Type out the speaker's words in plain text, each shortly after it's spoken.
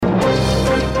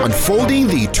unfolding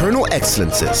the eternal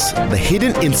excellences, the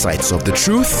hidden insights of the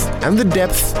truth, and the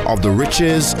depth of the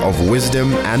riches of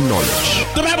wisdom and knowledge.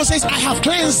 The Bible says, I have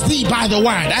cleansed thee by the word.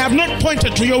 I have not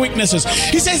pointed to your weaknesses.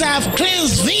 He says, I have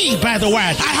cleansed thee by the word.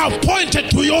 I have pointed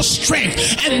to your strength.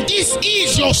 And this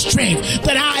is your strength,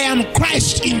 that I am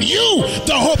Christ in you,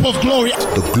 the hope of glory.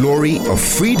 The glory of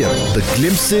freedom, the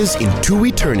glimpses into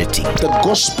eternity. The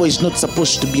gospel is not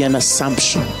supposed to be an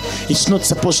assumption. It's not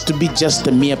supposed to be just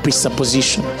a mere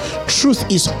presupposition.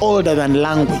 Truth is older than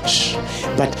language,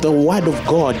 but the word of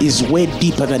God is way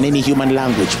deeper than any human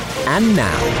language. And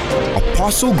now,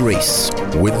 Apostle Grace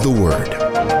with the word.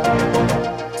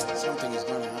 Something is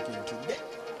going to happen today.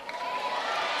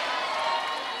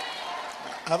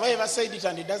 Have I ever said it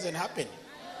and it doesn't happen?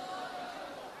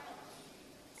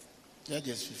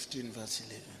 Judges 15 verse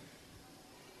 11.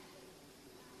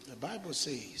 The Bible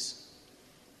says,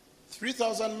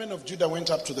 3,000 men of Judah went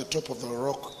up to the top of the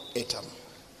rock Etam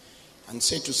and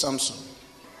said to Samson,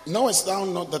 knowest thou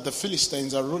not that the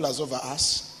Philistines are rulers over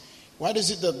us? What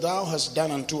is it that thou hast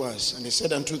done unto us? And he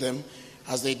said unto them,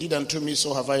 as they did unto me,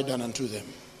 so have I done unto them.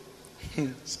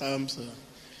 Samson.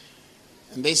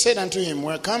 And they said unto him,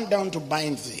 we are come down to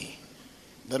bind thee,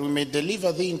 that we may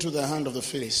deliver thee into the hand of the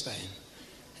Philistine.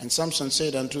 And Samson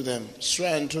said unto them,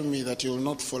 swear unto me that you will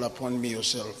not fall upon me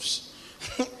yourselves.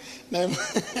 Now,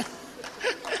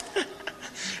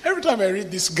 every time I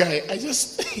read this guy, I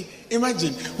just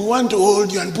imagine, we want to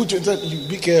hold you and put you in that, you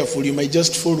be careful, you might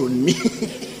just fall on me.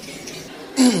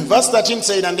 Verse 13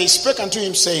 said, and they spake unto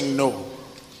him, saying, no,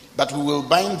 but we will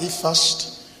bind thee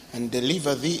fast and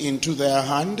deliver thee into their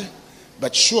hand,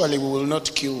 but surely we will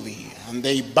not kill thee. And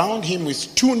they bound him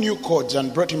with 2 new cords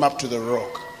and brought him up to the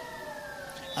rock.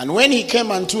 And when he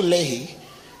came unto Lehi,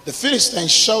 the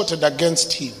Philistines shouted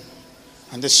against him,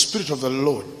 and the Spirit of the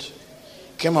Lord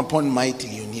came upon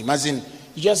mightily on him. As in,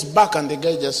 you just back and the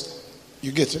guy just,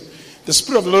 you get it? The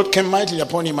Spirit of the Lord came mightily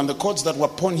upon him, and the cords that were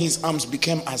upon his arms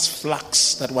became as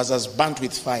flax that was as burnt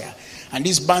with fire. And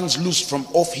these bands loosed from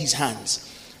off his hands.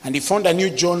 And he found a new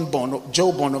jawbone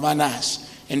of an ass,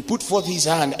 and put forth his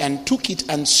hand, and took it,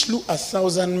 and slew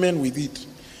 1,000 men with it.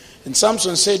 And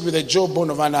Samson said with the jawbone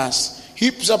of an ass,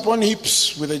 heaps upon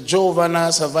heaps, with the jaw of an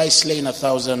ass have I slain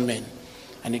 1,000 men.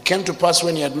 And it came to pass,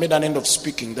 when he had made an end of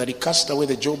speaking, that he cast away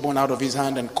the jawbone out of his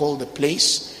hand, and called the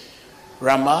place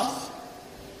Ramath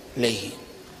Lehi.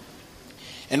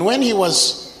 And when he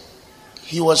was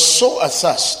so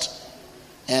athirst,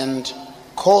 and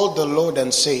called the Lord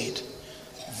and said,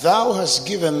 thou hast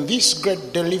given this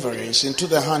great deliverance into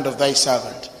the hand of thy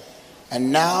servant,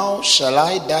 and now shall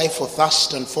I die for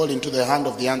thirst and fall into the hand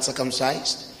of the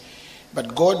uncircumcised?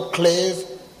 But God clave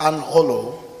an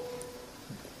hollow,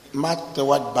 mark the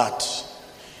word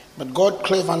but God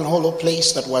clave an hollow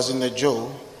place that was in the jaw.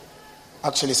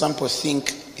 Actually, some people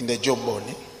think in the jawbone,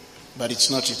 but it's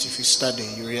not it. If you study,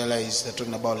 you realize they're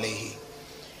talking about Lehi.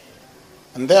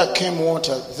 And there came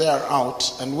water there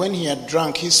out, and when he had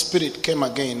drunk, his spirit came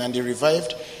again, and he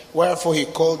revived. Wherefore he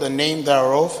called the name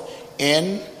thereof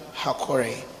En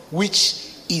Hakore,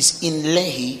 which is in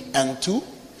Lehi unto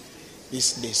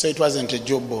this day. So it wasn't a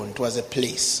jawbone, it was a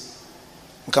place.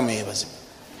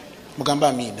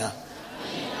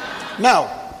 Now,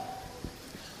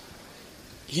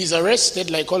 he's arrested,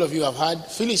 like all of you have heard.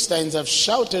 Philistines have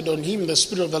shouted on him. The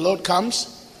Spirit of the Lord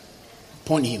comes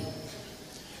upon him.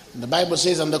 And the Bible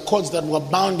says, and the cords that were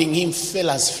bounding him fell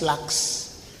as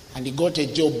flax, and he got a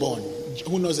jawbone.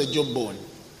 Who knows a jawbone?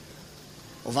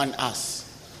 Of an ass.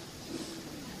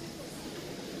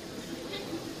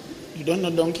 You don't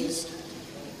know donkeys?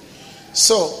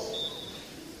 So,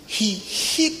 he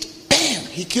hit, bam,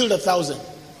 he killed 1,000.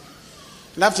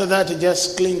 And after that, he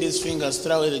just cleaned his fingers,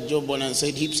 threw away the jawbone, and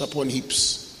said, heaps upon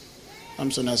heaps.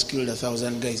 Samson has killed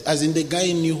 1,000 guys. As in, the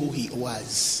guy knew who he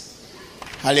was.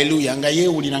 Hallelujah.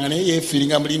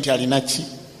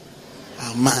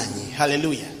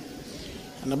 Hallelujah.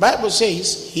 And the Bible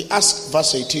says, he asked,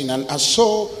 verse 18,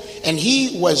 and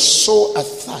he was so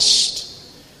athirst,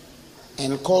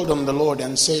 and called on the Lord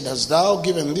and said, hast thou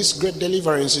given this great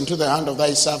deliverance into the hand of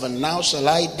thy servant? Now shall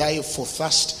I die for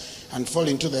thirst and fall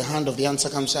into the hand of the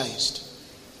uncircumcised.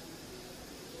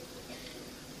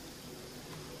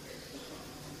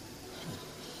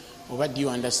 Well, what do you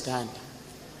understand?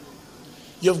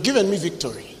 You've given me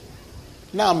victory.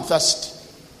 Now I'm thirsty.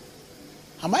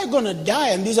 Am I going to die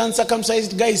and these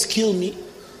uncircumcised guys kill me?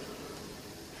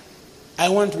 I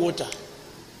want water.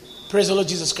 Praise the Lord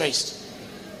Jesus Christ.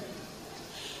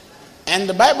 And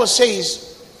the Bible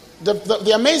says,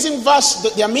 the amazing verse,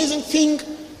 the amazing thing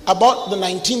about the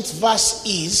 19th verse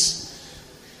is,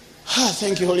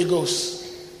 thank you, Holy Ghost.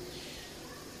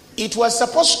 It was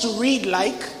supposed to read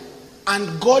like,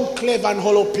 and God clave an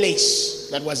hollow place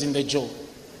that was in the jaw.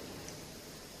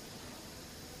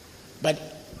 But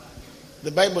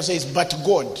the Bible says, but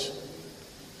God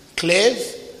clave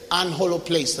an hollow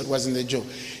place that was in the jaw.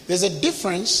 There's a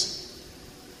difference.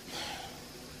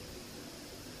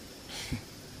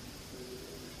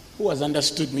 Who has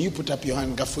understood me? You put up your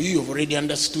hand. For you, you've already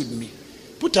understood me.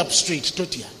 Put up straight,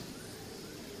 Totia.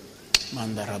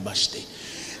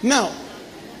 Mandarabashte. Now,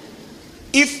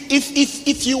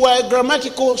 if you were a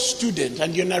grammatical student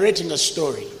and you're narrating a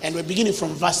story, and we're beginning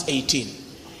from verse 18,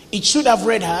 it should have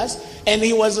read as, and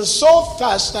he was a sore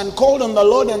thirst and called on the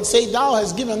Lord and said, thou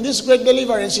hast given this great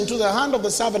deliverance into the hand of the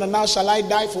servant, and now shall I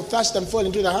die for thirst and fall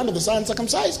into the hand of the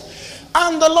uncircumcised.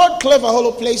 And the Lord clave a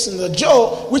hollow place in the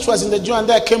jaw, which was in the jaw, and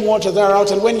there came water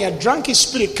thereout, and when he had drunk, his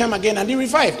spirit came again, and he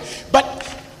revived. But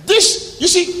this, you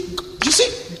see,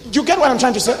 you get what I'm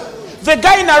trying to say? The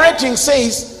guy narrating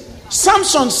says,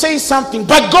 Samson says something,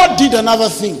 but God did another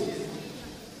thing.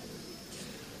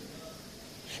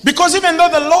 Because even though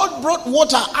the Lord brought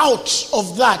water out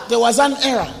of that, there was an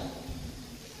error.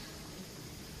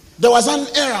 There was an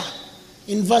error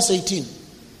in verse 18.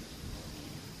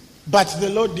 But the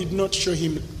Lord did not show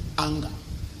him anger.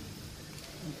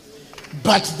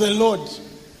 But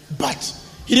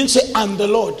he didn't say, and the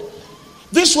Lord.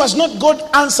 This was not God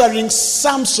answering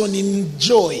Samson in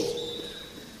joy.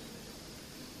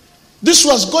 This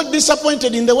was God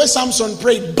disappointed in the way Samson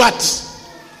prayed, but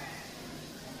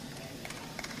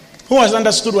who has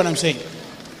understood what I'm saying?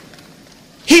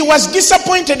 He was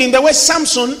disappointed in the way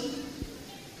Samson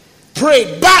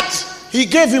prayed, but he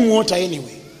gave him water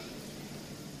anyway.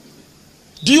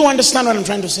 Do you understand what I'm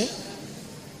trying to say?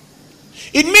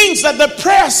 It means that the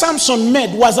prayer Samson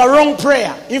made was a wrong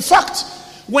prayer. In fact,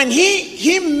 when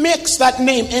he makes that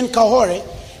name Enkahore,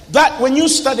 that when you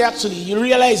study actually, you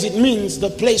realize it means the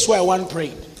place where one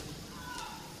prayed.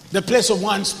 The place of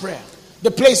one's prayer.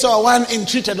 The place where one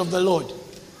entreated of the Lord.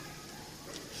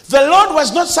 The Lord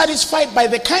was not satisfied by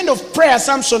the kind of prayer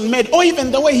Samson made, or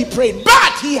even the way he prayed,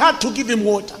 but he had to give him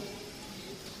water.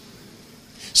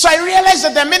 So I realized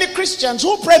that there are many Christians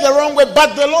who pray the wrong way,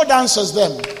 but the Lord answers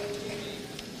them.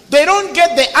 They don't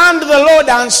get the and the Lord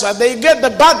answer, they get the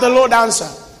but the Lord answer.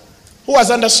 Who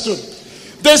has understood?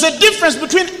 There's a difference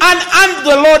between and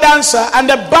the Lord answer and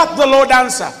a but the Lord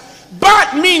answer.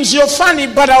 But means you're funny,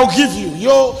 but I'll give you.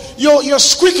 You're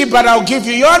squeaky, but I'll give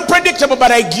you. You're unpredictable,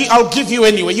 but I'll give you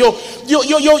anyway. You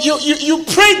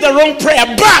prayed the wrong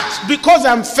prayer, but because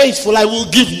I'm faithful, I will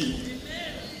give you.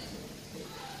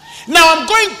 Now I'm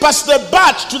going past the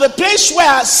but to the place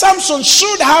where Samson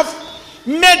should have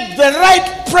made the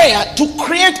right prayer to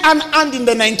create an and in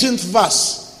the 19th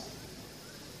verse.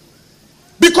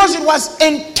 Because it was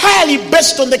entirely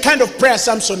based on the kind of prayer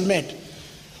Samson made.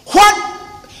 What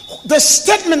the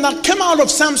statement that came out of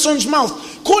Samson's mouth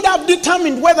could have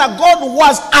determined whether God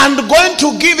was and going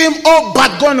to give him or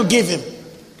but going to give him.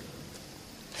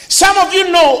 Some of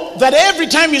you know that every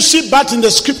time you see but in the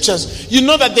scriptures, you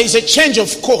know that there is a change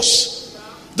of course.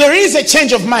 There is a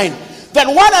change of mind. That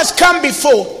what has come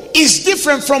before is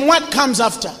different from what comes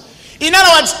after. In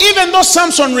other words, even though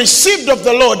Samson received of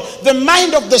the Lord, the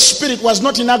mind of the Spirit was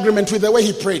not in agreement with the way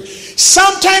he prayed.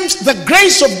 Sometimes the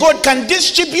grace of God can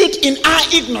distribute in our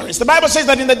ignorance. The Bible says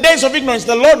that in the days of ignorance,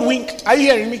 the Lord winked. Are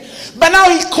you hearing me? But now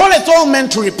he calleth all men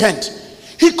to repent.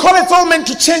 He calleth all men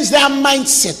to change their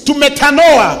mindset, to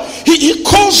metanoia. He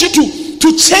calls you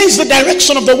to change the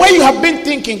direction of the way you have been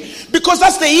thinking, because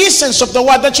that's the essence of the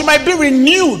word, that you might be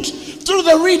renewed through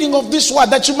the reading of this word,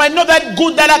 that you might know that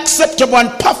good, that acceptable and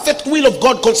perfect will of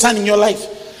God concerning your life.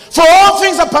 For all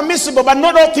things are permissible, but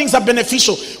not all things are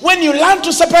beneficial. When you learn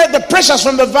to separate the precious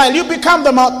from the vile, you become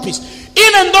the mouthpiece.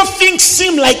 Even though things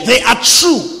seem like they are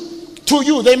true to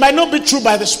you, they might not be true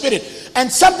by the Spirit.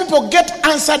 And some people get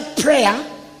answered prayer,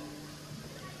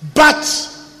 but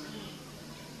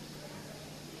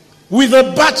with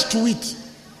a but to it.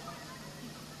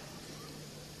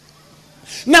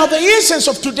 Now the essence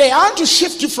of today, I want to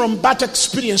shift you from but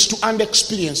experience to and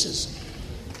experiences.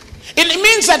 It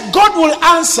means that God will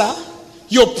answer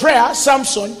your prayer,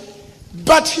 Samson,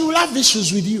 but he will have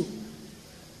issues with you.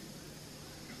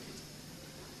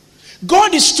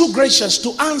 God is too gracious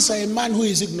to answer a man who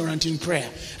is ignorant in prayer.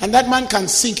 And that man can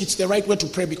think it's the right way to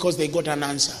pray because they got an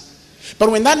answer.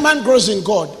 But when that man grows in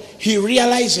God, he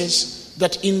realizes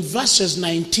that in verses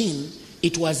 19,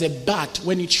 it was a but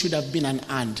when it should have been an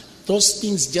and. Those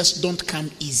things just don't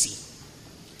come easy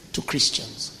to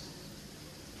Christians.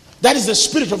 That is the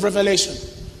spirit of revelation.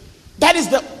 That is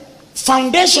the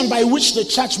foundation by which the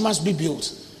church must be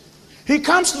built. He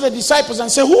comes to the disciples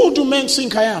and says, who do men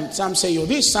think I am? Some say you're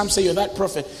this, some say you're that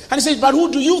prophet. And he says, but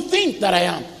who do you think that I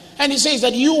am? And he says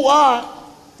that you are,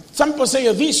 some people say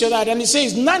you're this, you're that. And he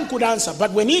says none could answer.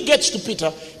 But when he gets to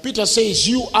Peter, Peter says,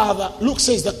 you are the, Luke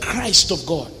says, the Christ of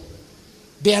God.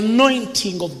 The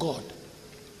anointing of God.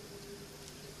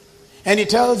 And he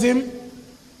tells him,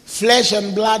 flesh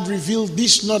and blood revealed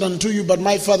this not unto you, but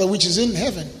my Father which is in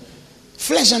heaven.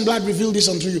 Flesh and blood revealed this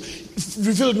unto you.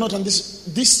 Revealed not on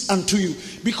this unto you.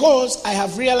 Because I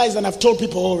have realized, and I've told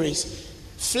people always,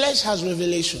 flesh has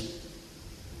revelation.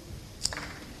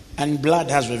 And blood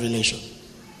has revelation.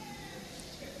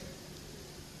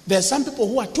 There are some people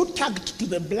who are too tagged to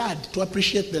the blood to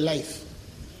appreciate the life.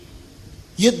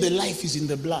 Yet the life is in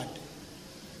the blood.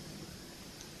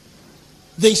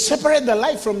 They separate the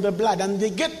life from the blood and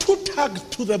they get too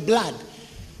tagged to the blood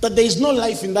that there is no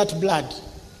life in that blood.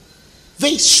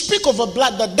 They speak of a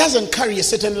blood that doesn't carry a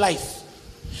certain life.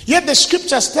 Yet the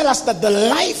scriptures tell us that the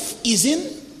life is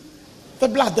in the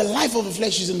blood. The life of the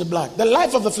flesh is in the blood. The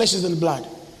life of the flesh is in the blood.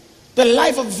 The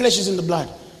life of the flesh is in the blood.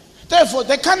 Therefore,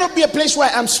 there cannot be a place where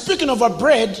I'm speaking of a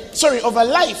life,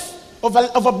 of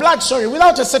a blood,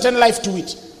 without a certain life to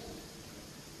it.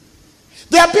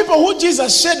 There are people who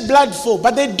Jesus shed blood for,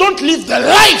 but they don't live the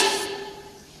life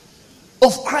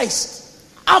of Christ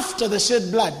after the shed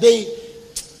blood.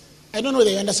 I don't know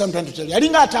whether you understand what I'm trying to tell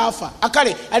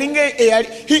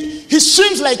you. He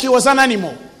seems like he was an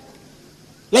animal,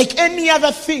 like any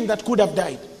other thing that could have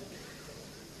died.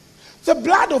 The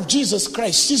blood of Jesus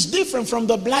Christ is different from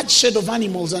the bloodshed of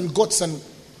animals and goats and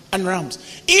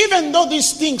rams. Even though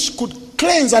these things could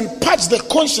cleanse and purge the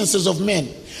consciences of men,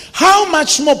 how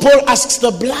much more Paul asks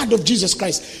the blood of Jesus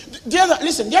Christ. The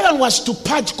other one was to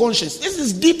purge conscience. This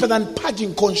is deeper than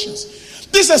purging conscience.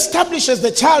 This establishes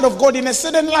the child of God in a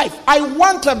certain life. I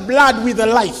want a blood with a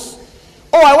life.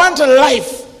 Oh, I want a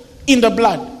life in the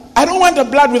blood. I don't want a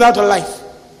blood without a life.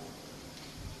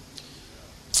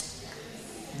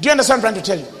 Do you understand what I'm trying to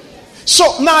tell you?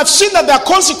 So now I've seen that there are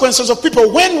consequences of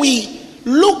people when we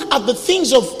look at the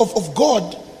things of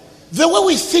God the way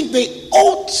we think they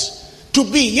ought to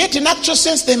be, yet in actual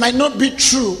sense they might not be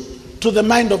true to the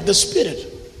mind of the Spirit.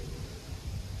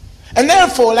 And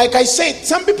therefore, like I said,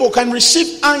 some people can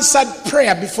receive answered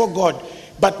prayer before God,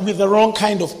 but with the wrong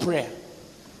kind of prayer.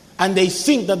 And they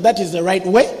think that that is the right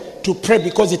way to pray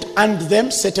because it earned them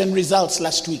certain results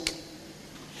last week.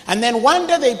 And then one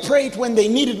day they pray it when they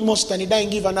need it most and it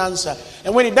didn't give an answer.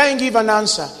 And when it didn't give an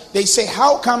answer, they say,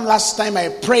 how come last time I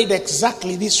prayed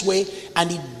exactly this way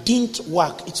and it didn't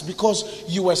work? It's because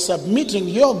you were submitting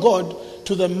your God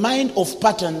to the mind of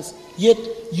patterns, yet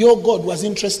your God was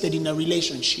interested in a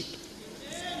relationship.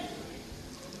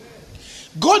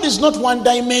 God is not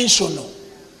one-dimensional.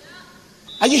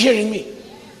 Are you hearing me?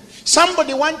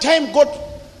 Somebody one time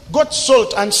got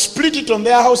salt and split it on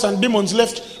their house and demons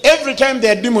left. Every time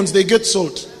there are demons, they get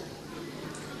salt.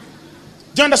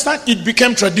 Do you understand? It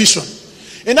became tradition.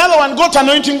 Another one got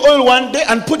anointing oil one day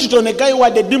and put it on a guy who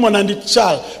had a demon and it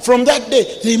child. From that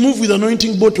day, they move with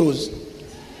anointing bottles.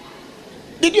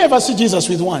 Did you ever see Jesus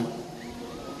with one?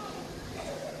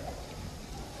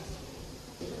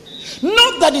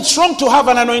 Not that it's wrong to have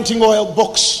an anointing oil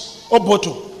box or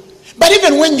bottle. But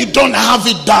even when you don't have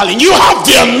it, darling, you have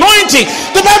the anointing.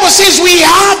 The Bible says we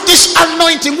have this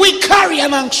anointing. We carry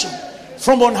an unction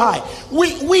from on high.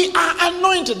 We are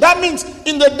anointed. That means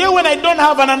in the day when I don't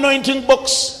have an anointing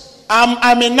box,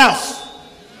 I'm enough.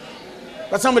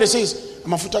 But somebody says,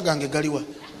 "Mafuta gange galiwa."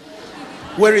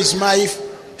 Where is my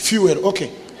fuel?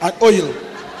 Okay, an oil.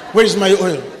 Where is my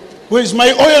oil? Where is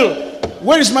my oil?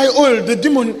 Where is my oil? The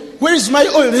demon. Where is my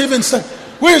oil? They even said,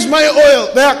 where is my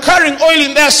oil? They are carrying oil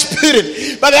in their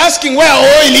spirit, but they're asking where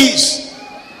oil is.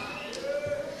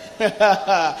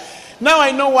 Now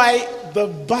I know why the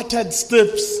battered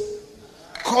steps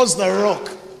cause the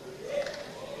rock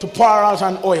to pour out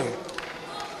an oil.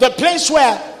 The place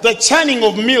where the churning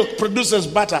of milk produces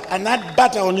butter, and that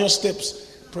butter on your steps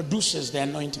produces the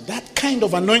anointing. That kind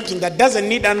of anointing that doesn't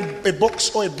need a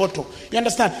box or a bottle. You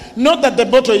understand? Not that the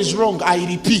bottle is wrong, I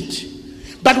repeat.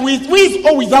 But with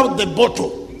or without the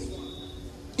bottle,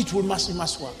 it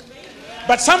must work.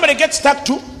 But somebody gets stuck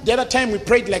to, the other time we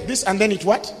prayed like this and then it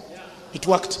what? It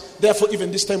worked. Therefore,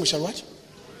 even this time we shall what?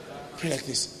 Pray like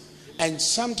this. And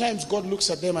sometimes God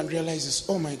looks at them and realizes,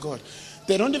 oh my God,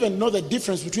 they don't even know the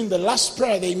difference between the last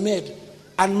prayer they made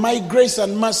and my grace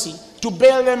and mercy to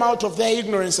bail them out of their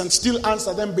ignorance and still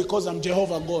answer them because I'm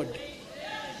Jehovah God.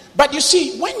 But you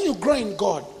see, when you grow in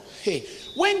God,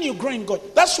 when you grow in God,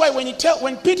 that's why when he tells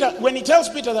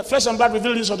Peter that flesh and blood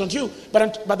revealed this not unto you,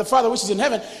 but the Father which is in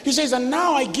heaven, he says, and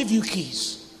now I give you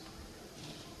keys.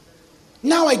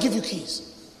 Now I give you keys.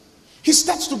 He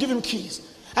starts to give him keys.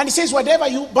 And he says, whatever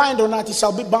you bind on earth, it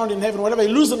shall be bound in heaven. Whatever you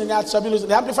loosen in earth, shall be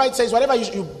loosened. The Amplified says, whatever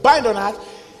you bind on earth,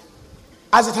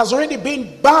 as it has already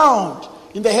been bound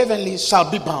in the heavenlies, shall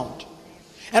be bound.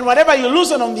 And whatever you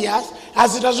loosen on the earth,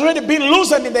 as it has already been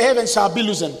loosened in the heavens, shall be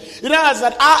loosened. You know, as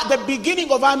that the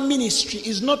beginning of our ministry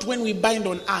is not when we bind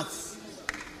on earth.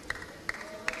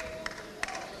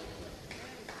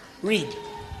 Read.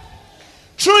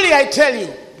 Truly I tell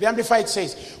you, the Amplified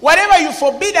says, whatever you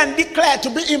forbid and declare to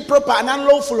be improper and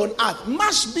unlawful on earth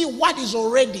must be what is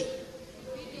already.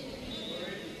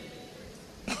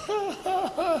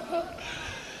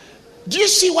 Do you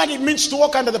see what it means to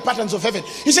walk under the patterns of heaven?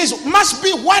 He says, must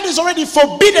be what is already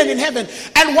forbidden in heaven.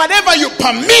 And whatever you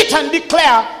permit and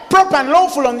declare proper and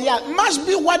lawful on the earth must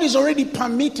be what is already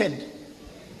permitted.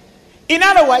 In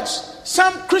other words,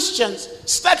 some Christians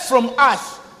start from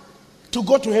earth to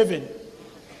go to heaven,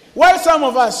 while some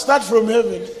of us start from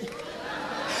heaven.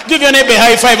 Give your neighbor a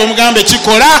high five.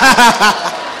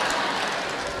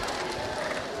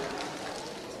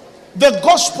 The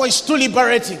gospel is too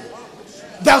liberating.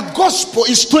 The gospel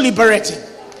is too liberating.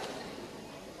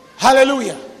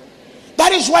 Hallelujah.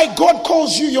 That is why God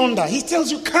calls you yonder. He tells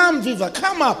you, come, Viva,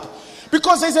 come up.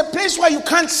 Because there's a place where you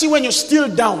can't see when you're still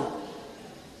down.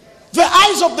 The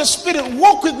eyes of the Spirit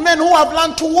walk with men who have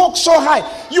learned to walk so high.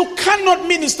 You cannot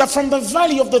minister from the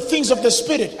valley of the things of the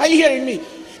Spirit. Are you hearing me?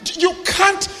 You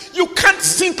can't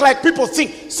think like people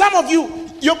think. Some of you,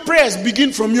 your prayers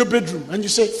begin from your bedroom and you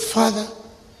say, Father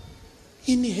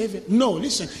in heaven. No,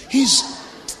 listen.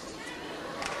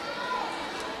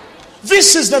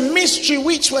 This is the mystery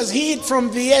which was hid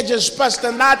from the ages past,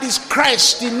 and that is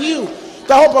Christ in you,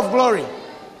 the hope of glory.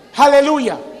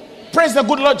 Hallelujah. Praise the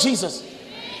good Lord Jesus.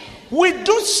 We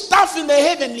do stuff in the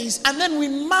heavenlies and then we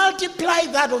multiply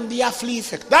that on the earthly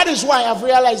effect. That is why I've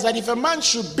realized that if a man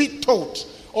should be taught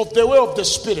of the way of the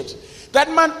Spirit, that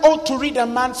man ought to read a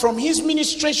man from his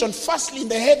ministration firstly in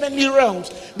the heavenly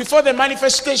realms before the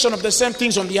manifestation of the same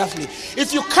things on the earthly.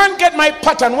 If you can't get my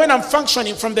pattern when I'm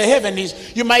functioning from the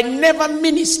heavenlies, you might never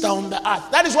minister on the earth.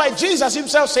 That is why Jesus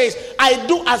himself says, I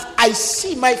do as I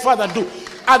see my Father do.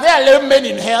 Are there lame men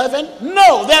in heaven?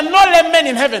 No, there are no lame men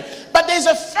in heaven. But there's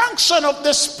a function of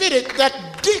the Spirit that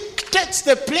dictates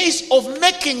the place of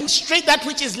making straight that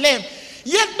which is lame,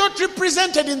 yet not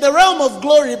represented in the realm of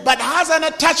glory, but has an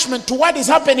attachment to what is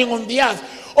happening on the earth,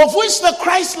 of which the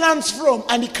Christ lands from,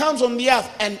 and he comes on the earth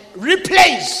and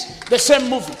replays the same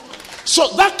movie. So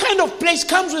that kind of place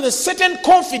comes with a certain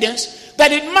confidence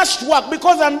that it must work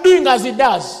because I'm doing as he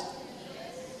does.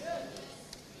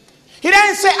 He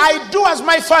doesn't say, I do as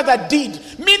my Father did.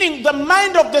 Meaning the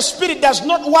mind of the Spirit does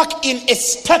not work in a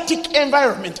static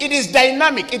environment. It is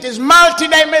dynamic. It is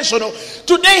multidimensional.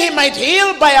 Today he might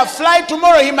heal by a fly.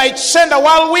 Tomorrow he might send a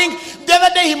whirlwind. The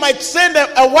other day he might send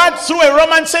a word through a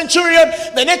Roman centurion.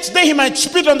 The next day he might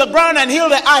spit on the ground and heal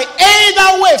the eye.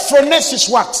 Either way, phronesis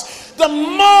works. The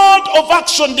mode of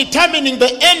action determining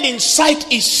the end in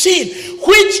sight is seen,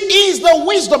 which is the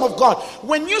wisdom of God.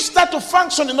 When you start to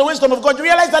function in the wisdom of God, you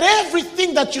realize that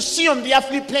everything that you see on the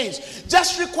earthly planes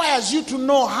just requires you to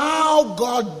know how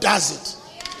God does it.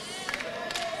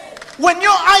 When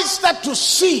your eyes start to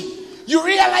see, you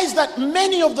realize that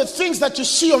many of the things that you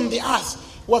see on the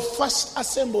earth were first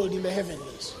assembled in the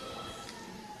heavenlies.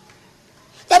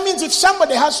 That means if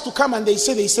somebody has to come and they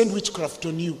say they send witchcraft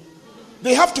on you,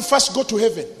 they have to first go to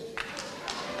heaven.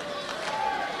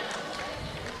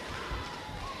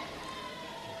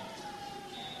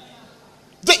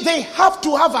 They have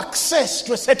to have access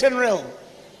to a certain realm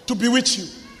to bewitch you.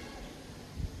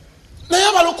 They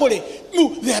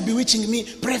are bewitching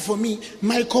me. Pray for me.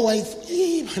 My co-wife.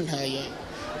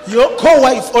 Your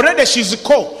co-wife, already she's a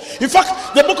co. In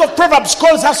fact, the book of Proverbs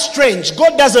calls her strange.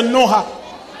 God doesn't know her.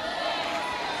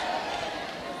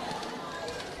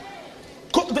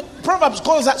 Proverbs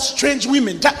calls that strange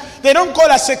women. They don't call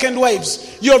her second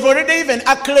wives. You have already even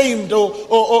acclaimed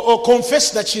or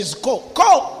confessed that she's co.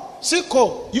 See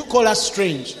co. You call her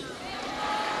strange.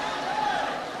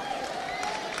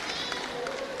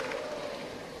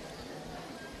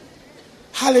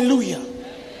 Hallelujah.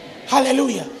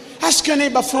 Hallelujah. Ask your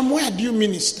neighbor, from where do you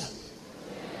minister?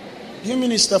 Do you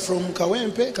minister from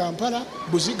Kawempe, Kampala,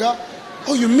 Buziga?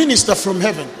 Or you minister from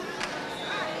heaven?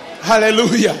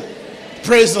 Hallelujah.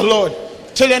 Praise the Lord.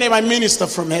 Tell your neighbor, I minister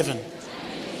from heaven.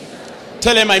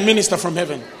 Tell him I minister from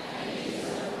heaven.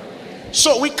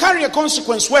 So we carry a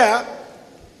consequence where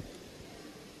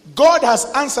God has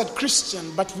answered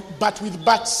Christian, but with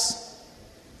buts.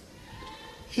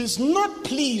 He's not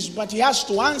pleased, but he has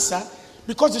to answer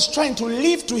because he's trying to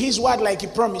live to his word like he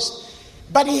promised.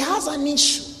 But he has an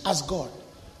issue as God.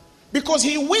 Because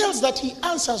he wills that he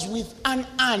answers with an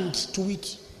and to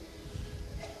it.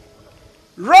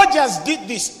 Rogers did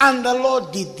this and the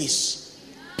Lord did this.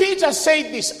 Peter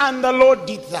said this and the Lord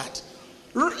did that.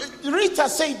 Rita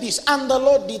said this and the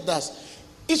Lord did that.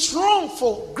 It's wrong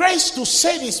for Grace to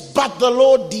say this, but the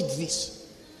Lord did this.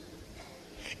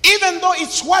 Even though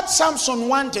it's what Samson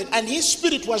wanted and his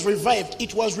spirit was revived,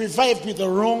 it was revived with the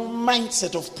wrong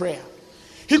mindset of prayer.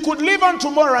 He could live on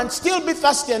tomorrow and still be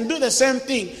thirsty and do the same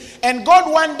thing. And God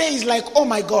one day is like, oh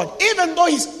my God. Even though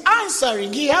he's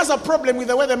answering, he has a problem with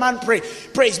the way the man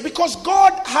prays. Because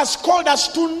God has called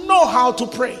us to know how to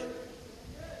pray.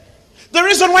 The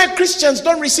reason why Christians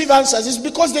don't receive answers is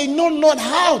because they know not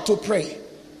how to pray.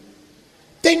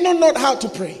 They know not how to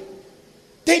pray.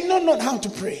 They know not how to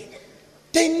pray.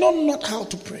 They know not how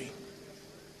to pray.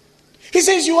 He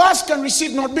says you ask and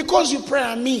receive not because you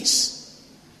pray amiss.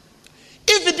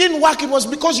 If it didn't work, it was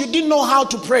because you didn't know how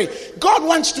to pray. God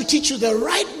wants to teach you the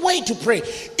right way to pray.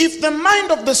 If the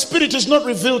mind of the Spirit is not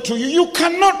revealed to you, you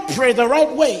cannot pray the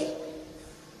right way.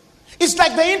 It's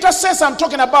like the intercessor I'm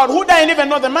talking about, who doesn't even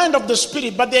know the mind of the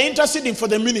Spirit, but they're interceding for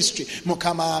the ministry.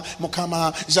 Mukama,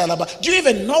 Zalaba. Do you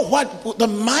even know what the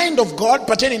mind of God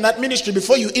pertaining to that ministry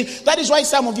before you? That is why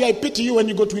some of you, I pity you when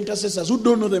you go to intercessors who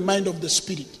don't know the mind of the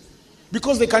Spirit.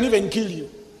 Because they can even kill you.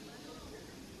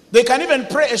 They can even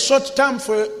pray a short term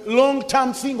for a long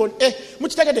term thing.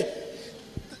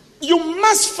 You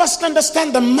must first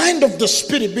understand the mind of the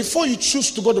Spirit before you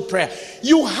choose to go to prayer.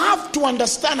 You have to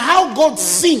understand how God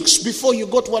thinks before you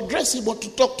go to address him or to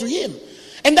talk to him.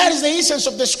 And that is the essence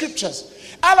of the scriptures.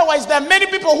 Otherwise, there are many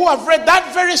people who have read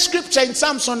that very scripture in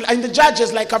Samson and the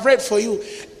Judges, like I've read for you.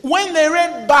 When they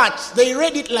read but, they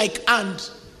read it like and.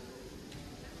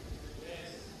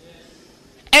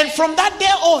 And from that day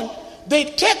on, they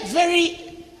take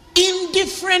very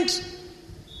indifferent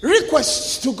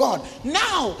requests to God.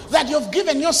 Now that you've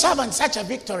given your servant such a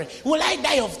victory, will I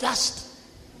die of thirst?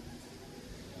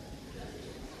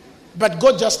 But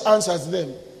God just answers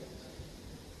them.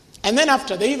 And then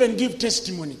after, they even give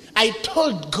testimony. I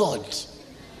told God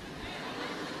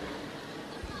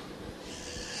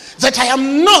that I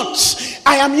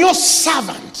am your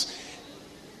servant.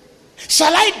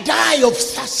 Shall I die of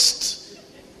thirst?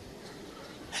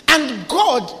 And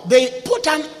God, they put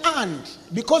an and,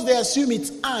 because they assume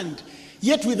it's and,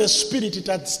 yet with the Spirit it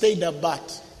had stayed a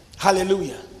but.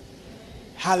 Hallelujah.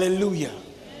 Hallelujah.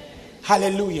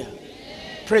 Hallelujah.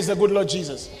 Praise the good Lord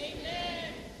Jesus.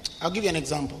 I'll give you an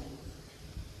example.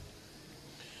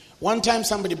 One time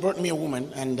somebody brought me a woman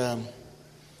and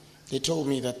they told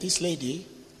me that this lady,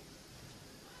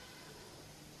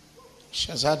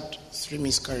 she has had 3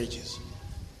 miscarriages.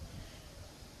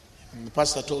 And the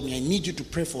pastor told me, I need you to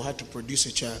pray for her to produce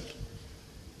a child.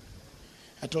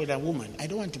 I told that woman, I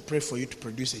don't want to pray for you to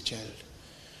produce a child.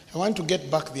 I want to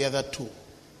get back the other 2.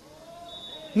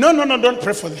 No, don't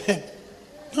pray for them.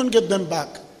 Don't get them back.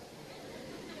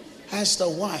 I asked her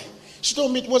why. She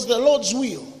told me it was the Lord's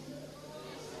will.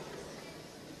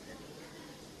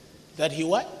 That he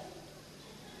what?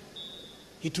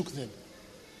 He took them.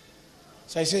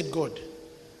 So I said, God,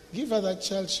 give her that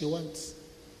child she wants.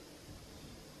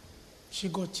 She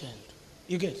got child.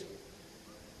 You get?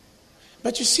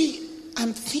 But you see,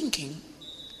 I'm thinking,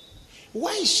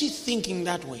 why is she thinking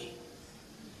that way?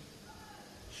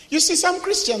 You see, some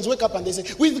Christians wake up and they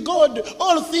say, with God,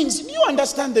 all things. Do you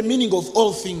understand the meaning of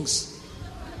all things?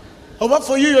 But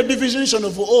for you, your definition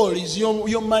of all is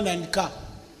your man and car.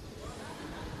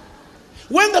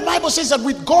 When the Bible says that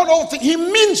with God all things, he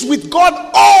means with God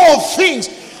all things.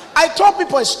 I told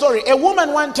people a story. A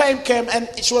woman one time came and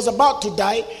she was about to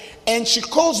die. And she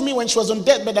calls me when she was on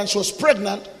deathbed and she was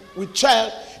pregnant with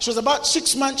child. She was about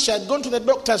 6 months. She had gone to the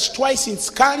doctors twice in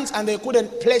scans and they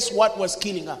couldn't place what was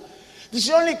killing her.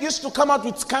 She only used to come out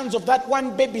with scans of that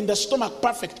one baby in the stomach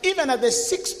perfect. Even at the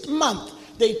 6th month,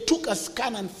 they took a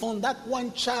scan and found that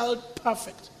one child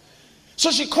perfect. So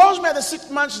she calls me at the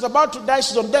 6th month. She's about to die.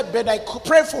 She's on deathbed. I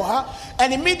pray for her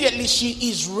and immediately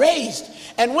she is raised.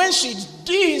 And when she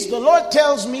is, the Lord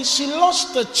tells me she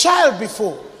lost the child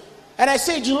before. And I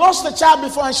said, you lost the child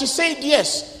before? And she said,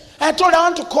 yes. And I told her, I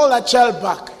want to call that child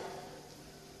back.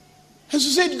 And she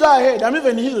said, go ahead. I'm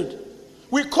even healed.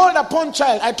 We called upon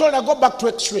child. I told her, go back to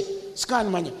X-ray.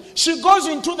 Scan mania. She goes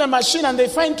into the machine and they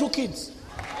find 2 kids.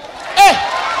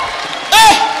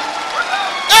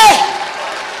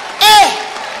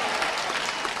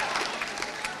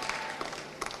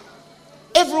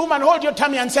 Every woman hold your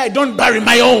tummy and say, I don't bury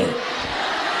my own.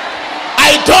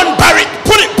 I don't bury.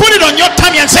 Put it on your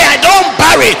tummy and say, I don't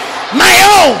bury my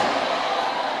own.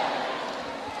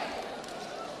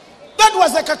 That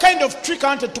was like a kind of trick I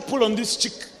wanted to pull on this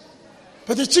chick.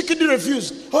 But the chickadee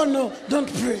refused. Oh no,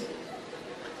 don't pray.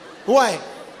 Why?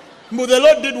 But the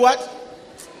Lord did what?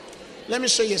 Let me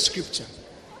show you a scripture.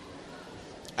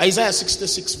 Isaiah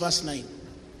 66 verse 9.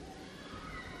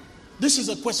 This is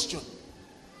a question.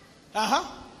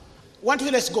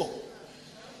 Let's go.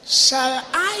 Shall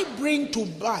I bring to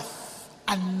birth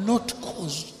and not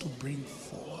cause to bring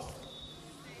forth?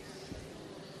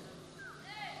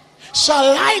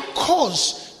 Shall I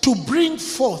cause to bring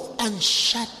forth and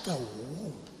shut the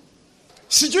womb?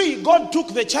 Sijui, God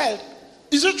took the child.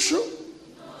 Is it true?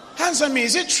 Answer me,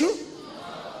 is it true?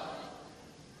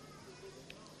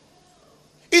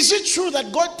 Is it true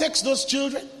that God takes those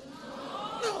children?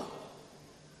 No.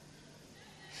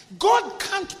 God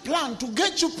can't plan to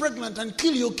get you pregnant and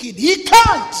kill your kid. He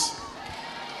can't.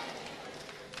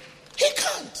 He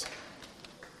can't.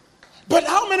 But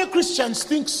how many Christians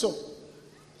think so?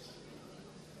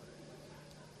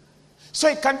 So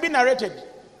it can be narrated.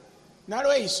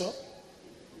 Narrow so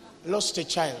lost a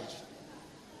child.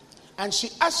 And she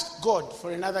asked God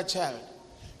for another child.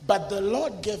 But the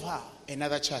Lord gave her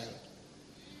another child.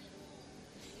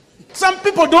 Some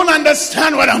people don't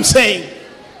understand what I'm saying.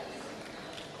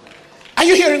 Are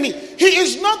you hearing me? He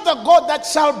is not the God that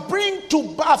shall bring to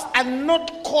birth and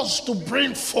not cause to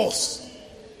bring forth.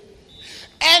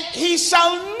 And he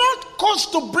shall not cause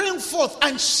to bring forth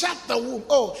and shut the womb.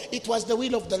 Oh, it was the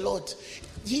will of the Lord.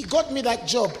 He got me that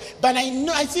job. But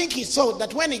I think he saw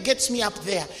that when he gets me up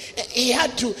there, he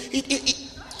had to...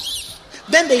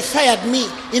 Then they fired me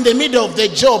in the middle of the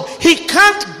job. He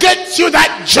can't get you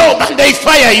that job and they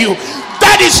fire you.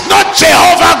 That is not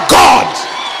Jehovah God.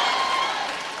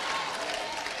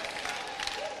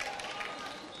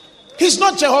 He's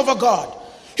not Jehovah God.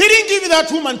 He didn't give you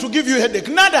that woman to give you a headache.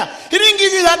 Nada. He didn't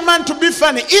give you that man to be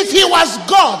funny. If he was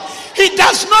God, he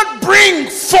does not bring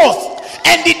forth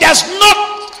and he does not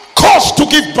cause to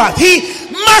give birth. He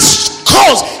must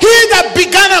cause. He that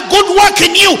began a good work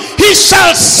in you, he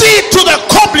shall see to the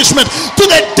accomplishment to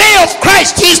the day of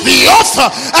Christ. He is the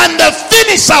author and the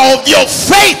finisher of your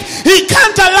faith. He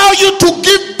can't allow you to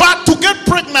give birth, to get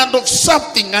pregnant of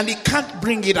something and he can't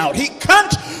bring it out. He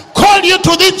can't call you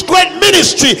to this great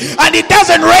ministry and he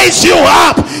doesn't raise you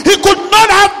up. He could not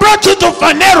have brought you to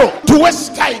Phaneroo to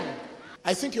waste time.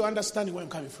 I think you understand where I'm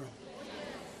coming from.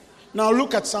 Now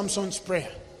look at Samson's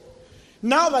prayer.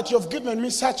 Now that you've given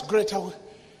me such great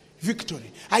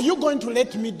victory, are you going to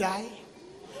let me die?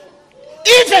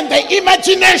 Even the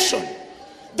imagination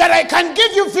that I can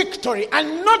give you victory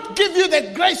and not give you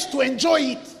the grace to enjoy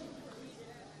it.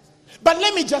 But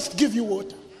let me just give you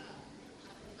water.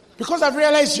 Because I've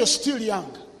realized you're still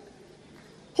young.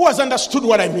 Who has understood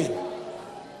what I mean?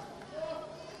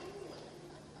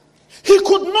 He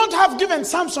could not have given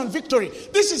Samson victory.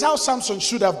 This is how Samson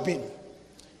should have been.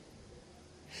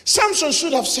 Samson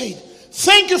should have said,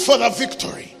 thank you for the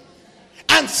victory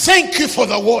and thank you for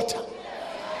the water.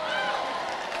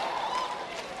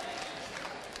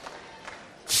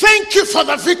 Thank you for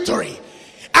the victory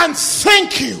and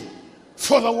thank you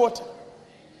for the water.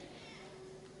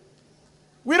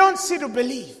 We don't see to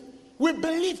believe. We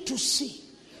believe to see.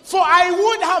 For I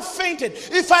would have fainted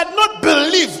if I had not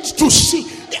believed to see.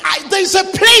 There's a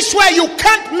place where you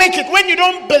can't make it when you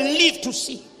don't believe to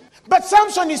see. But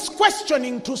Samson is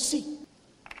questioning to see.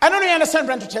 I don't know if you understand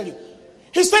what I'm trying to tell you.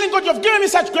 He's telling God, you've given me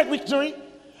such great victory,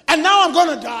 and now I'm going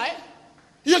to die.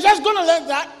 You're just going to let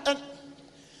that. And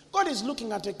God is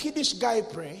looking at a kiddish guy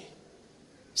pray.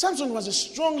 Samson was a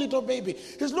strong little baby.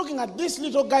 He's looking at this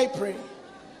little guy pray.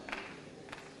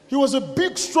 He was a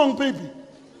big, strong baby.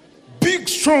 Big,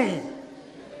 strong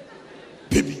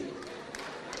baby.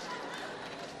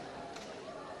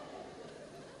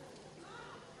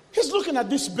 He's looking at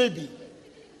this baby.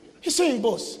 He's saying,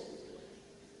 boss,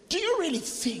 do you really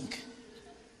think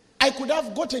I could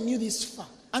have gotten you this far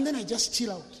and then I just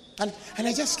chill out and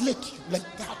I just let you like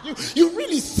that? You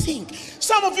really think?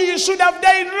 Some of you should have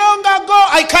died long ago.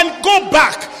 I can go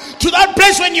back to that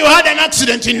place when you had an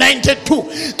accident in 92.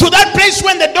 To that place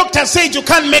when the doctor said you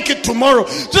can't make it tomorrow.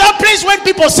 To that place when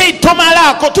people say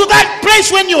Tomalako. To that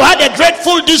place when you had a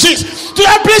dreadful disease. To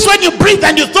that place when you breathed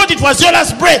and you thought it was your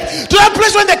last breath. To that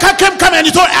place when the car came and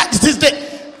you thought, this is the...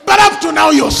 But up to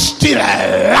now, you're still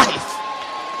alive.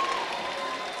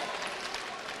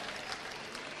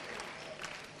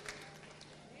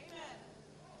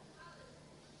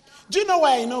 Do you know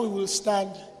why I know we will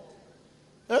stand?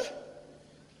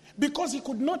 Because he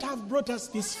could not have brought us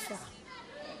this far.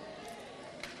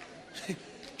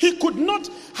 He could not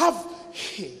have...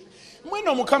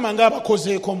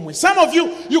 Some of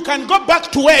you can go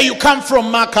back to where you come from.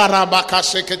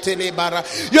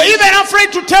 You're even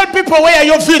afraid to tell people where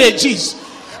your village is.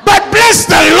 but bless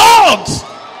the Lord.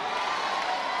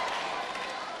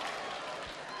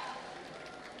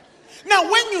 Now,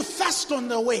 when you thirst on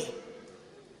the way,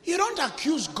 you don't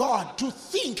accuse God to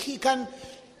think he can.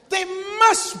 There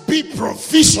must be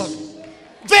provision.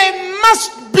 There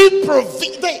must be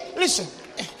provision. Listen,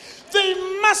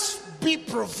 there must be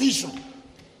provision.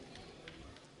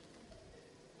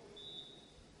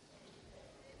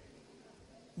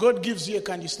 God gives you a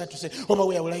car and you start to say, oh, but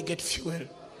where will I get fuel?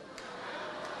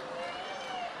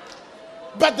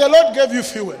 But the Lord gave you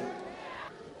fuel.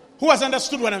 Who has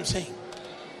understood what I'm saying?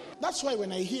 That's why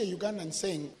when I hear Ugandans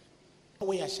saying,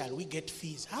 where shall we get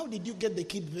fees? How did you get the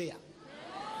kid there?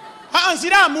 How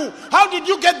did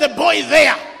you get the boy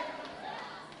there?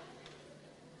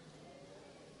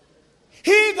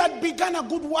 He that began a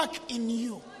good work in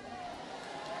you.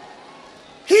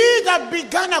 He that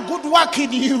began a good work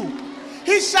in you.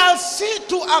 He shall see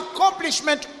to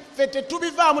accomplishment.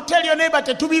 Tell your neighbor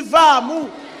to be vamu.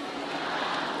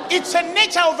 It's a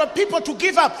nature of a people to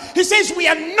give up. He says, we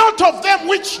are not of them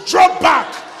which draw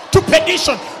back to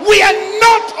perdition. We are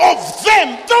not of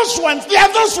them. Those ones, they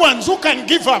are those ones who can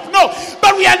give up. No,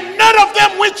 but we are not of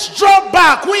them which draw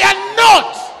back. We are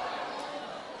not.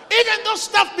 Even though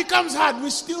stuff becomes hard, we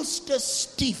still stay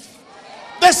stiff.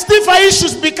 The stiffer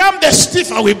issues become, the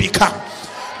stiffer we become.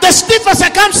 The stiffer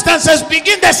circumstances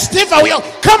begin, the stiffer we are.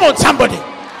 Come on, somebody.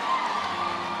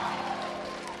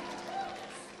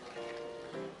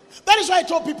 That is why I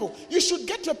told people, you should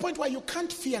get to a point where you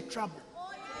can't fear trouble.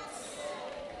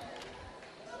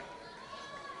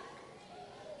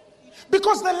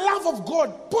 Because the love of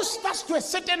God pushed us to a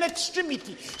certain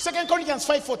extremity. 2 Corinthians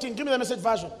 5:14. Give me the Message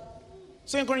version.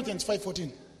 2 Corinthians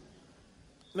 5:14.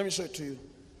 Let me show it to you.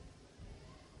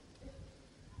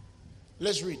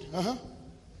 Let's read.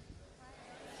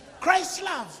 Christ's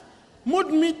love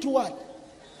moved me to what?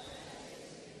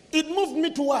 It moved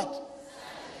me to what?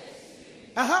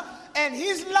 And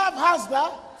his love has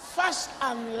the first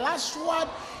and last word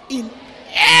in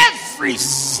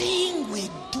everything we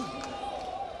do.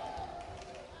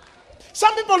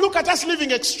 Some people look at us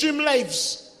living extreme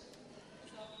lives.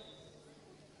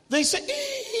 They say,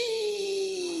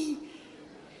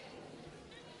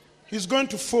 he's going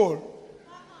to fall.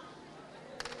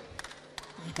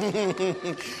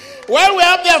 While we're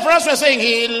up there for us, we're saying,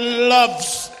 he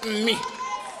loves me.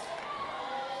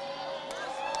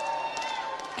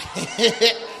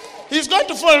 He's going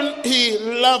to fall. He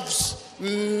loves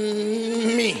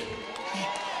me.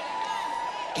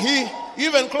 You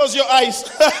even close your eyes.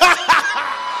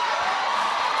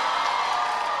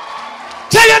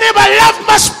 Tell your neighbor, love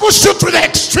must push you to the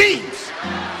extremes.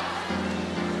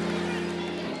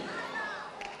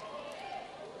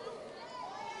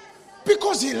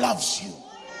 Because he loves you.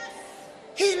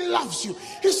 He loves you.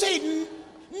 He said,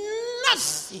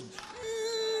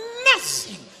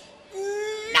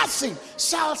 nothing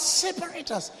shall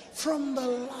separate us from the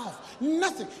love.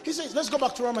 Nothing. He says, let's go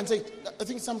back to Romans 8. I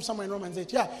think somewhere in Romans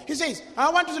 8. Yeah. He says, I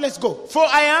want you to, let's go. For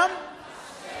I am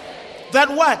that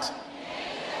what?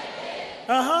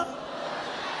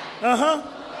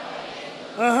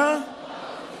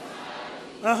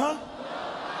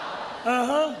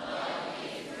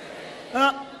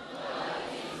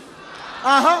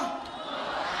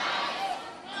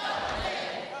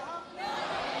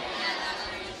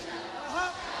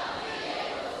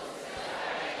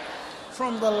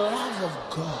 From the love of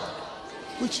God,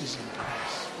 which is in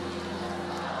Christ.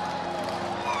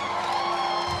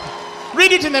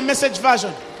 Read it in the Message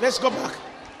version. Let's go back.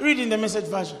 Read in the Message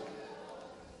version.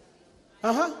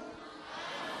 I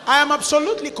am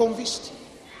absolutely convinced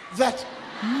that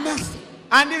nothing,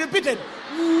 and he repeated,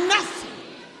 nothing,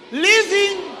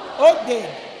 living or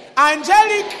dead,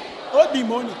 angelic or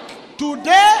demonic,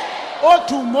 today or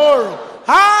tomorrow,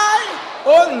 high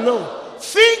or low,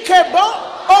 thinkable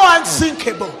or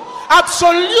unthinkable,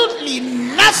 absolutely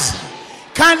nothing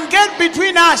can get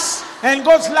between us and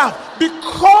God's love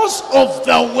because of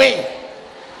the way.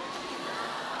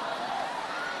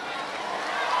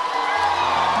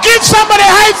 Give somebody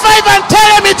a high five and tell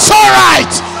him it's all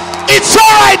right. It's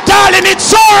all right, darling.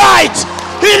 It's all right.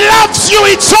 He loves you.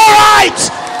 It's all right.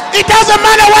 It doesn't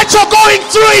matter what you're going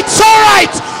through. It's all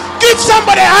right. Give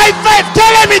somebody a high five.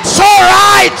 Tell him it's all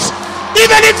right.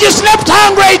 Even if you slept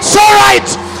hungry, it's all right.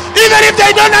 Even if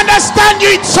they don't understand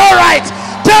you, it's all right.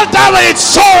 Tell them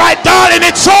it's all right, darling.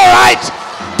 It's all right.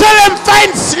 Tell them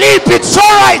find sleep. It's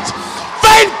all right.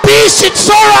 Find peace. It's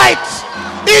all right.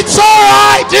 It's all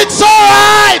right. It's all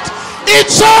right.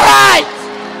 It's all right.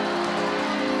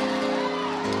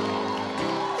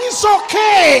 It's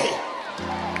okay.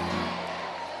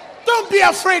 Don't be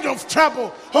afraid of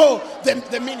trouble. Oh,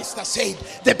 the minister said,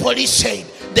 the police said,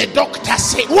 the doctor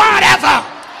said, whatever.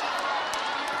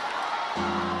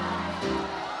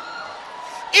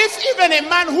 If even a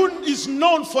man who is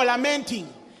known for lamenting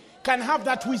can have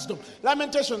that wisdom.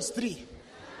 Lamentations 3.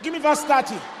 Give me verse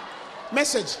 30.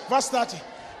 Message, verse 30.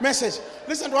 Message.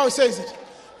 Listen to how he says it.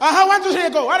 1, 2, 3,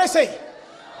 go. What do I say?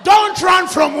 Don't run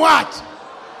from what?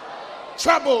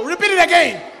 Trouble. Repeat it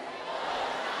again.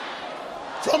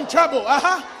 From trouble.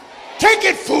 Take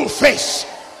it full face.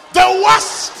 The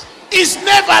worst is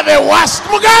never the worst.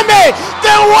 Mugambe,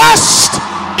 the worst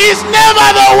is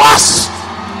never the worst.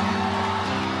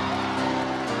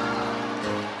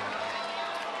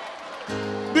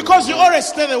 Because you always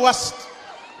stay the worst.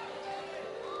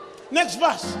 Next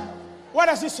verse. What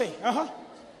does it say?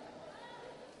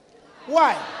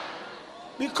 Why?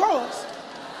 Because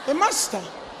the master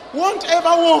won't ever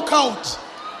walk out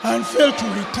and fail to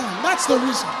return. That's the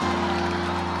reason.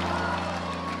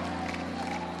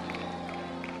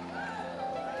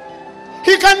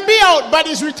 He can be out, but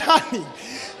he's returning.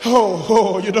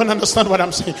 Oh, you don't understand what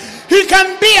I'm saying. He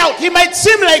can be out. He might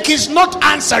seem like he's not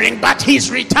answering, but he's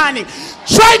returning.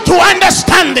 Try to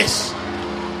understand this.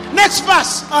 Next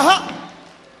verse.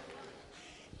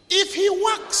 If he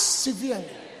works severely,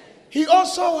 he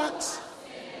also works.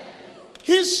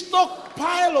 His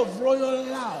stockpile of royal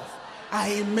love are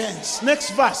immense.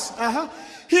 Next verse.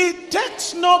 He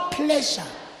takes no pleasure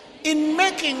in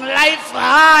making life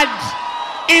hard,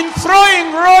 in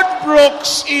throwing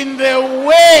roadblocks in the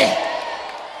way,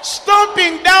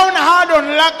 stomping down hard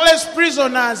on luckless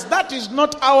prisoners. That is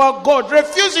not our God.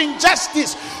 Refusing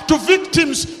justice to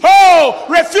victims. Oh,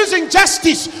 refusing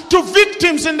justice to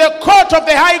victims in the court of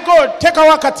the high God. Take a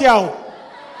walk at you.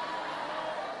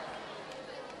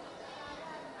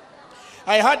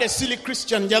 I heard a silly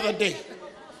Christian the other day.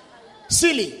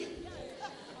 Silly.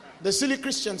 The silly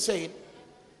Christian said,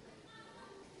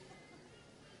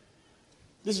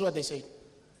 this is what they said.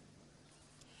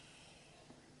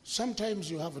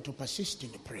 Sometimes you have to persist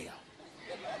in the prayer.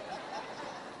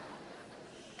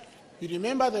 You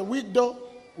remember the widow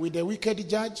with the wicked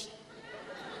judge?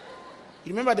 You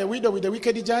remember the widow with the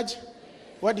wicked judge?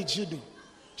 What did she do?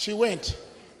 She went.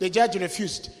 The judge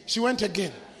refused. She went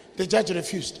again. The judge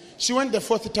refused. She went the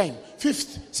 4th time.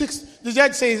 5th, 6th. The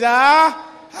judge says,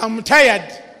 I'm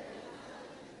tired.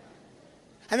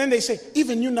 And then they say,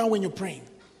 even you now when you're praying,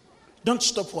 don't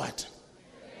stop what?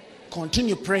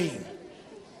 Continue praying.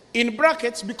 In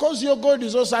brackets, because your God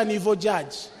is also an evil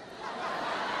judge.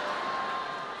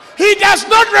 He does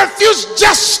not refuse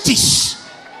justice.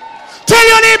 Tell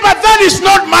your neighbor, that is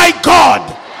not my God.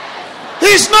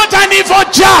 He's not an evil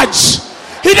judge.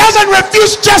 He doesn't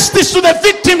refuse justice to the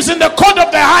victims in the court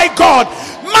of the high God.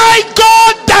 My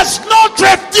God does not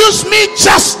refuse me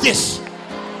justice.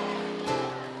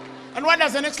 And what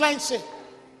does the next line say?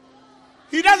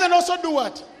 He doesn't also do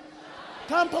what?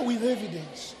 Tamper with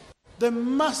evidence. The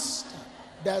master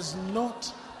does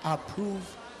not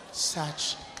approve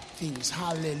such things.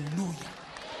 Hallelujah.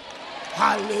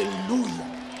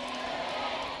 Hallelujah.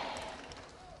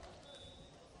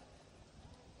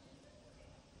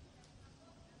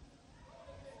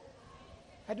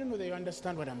 I don't know that you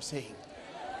understand what I'm saying.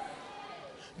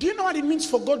 Do you know what it means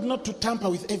for God not to tamper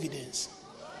with evidence?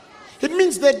 It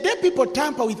means the day people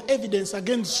tamper with evidence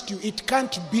against you, it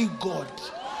can't be God.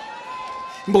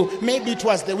 Maybe it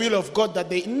was the will of God that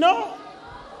they... No.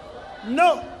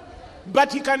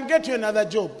 But he can get you another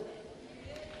job.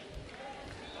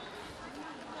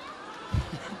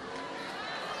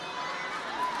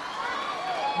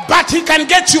 But he can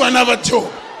get you another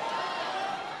job.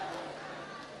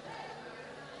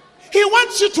 He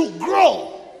wants you to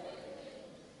grow.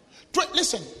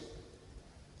 Listen,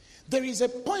 there is a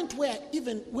point where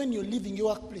even when you're leaving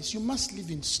your workplace, you must live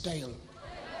in style.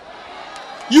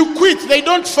 You quit, they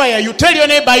don't fire you. Tell your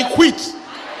neighbor, I quit.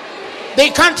 They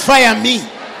can't fire me.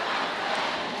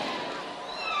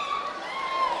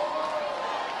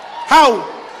 How?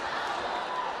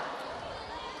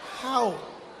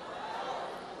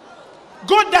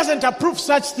 God doesn't approve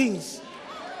such things.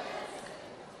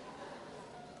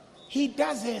 He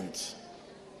doesn't.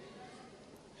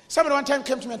 Somebody one time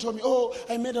came to me and told me, oh,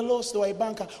 I made a loss, though I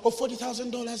banker, of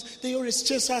 $40,000. They always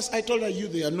chase us. I told her,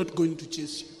 they are not going to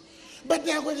chase you. But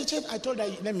they are going to chase. I told her,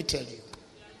 let me tell you.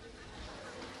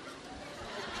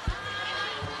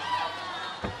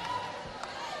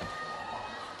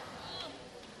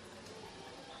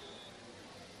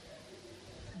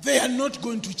 They are not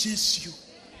going to chase you.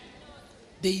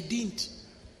 They didn't.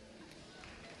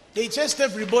 They chased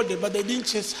everybody, but they didn't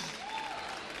chase her.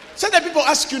 So that people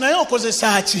ask you, nayo koze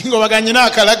sachi ngo baganye na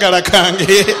kalagala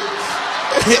kange.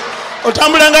 Then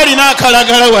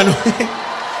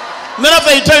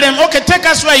after you tell them, okay, take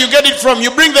us where you get it from,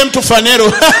 you bring them to Fanero.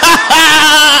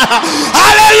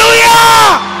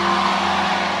 Hallelujah!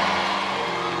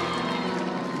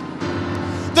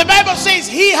 The Bible says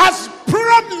he has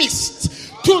promised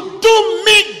to do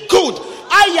me good.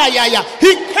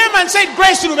 He came and said,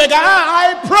 Grace Lubega,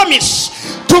 I promise.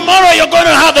 Tomorrow you're going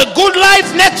to have a good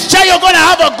life. Next year you're going to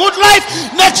have a good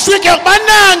life. Next week you're going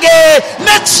to have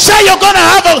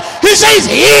a... He says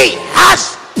he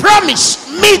has promised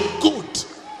me good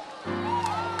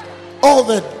all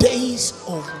the days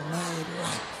of my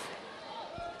life.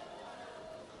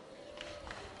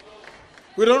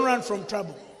 We don't run from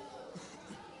trouble.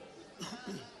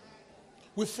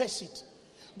 We face it.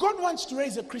 God wants to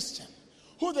raise a Christian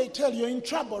who they tell you're in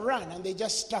trouble, run, and they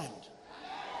just stand.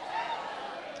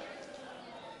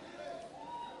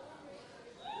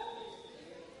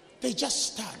 They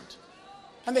just stand.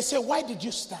 And they say, why did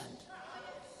you stand?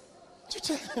 You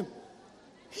tell them,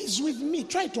 he's with me.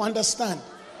 Try to understand.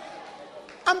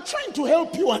 I'm trying to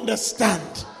help you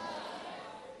understand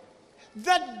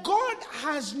that God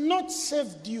has not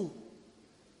saved you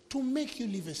to make you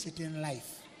live a certain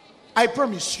life. I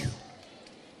promise you.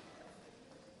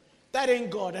 That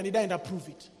ain't God, and he didn't approve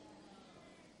it.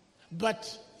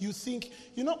 But you think,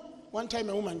 one time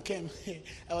a woman came.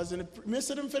 I was in a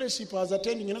certain fellowship I was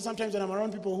attending. Sometimes when I'm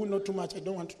around people who know too much, I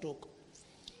don't want to talk.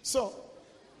 So,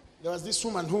 there was this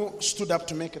woman who stood up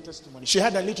to make a testimony. She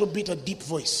had a little bit of deep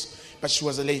voice, but she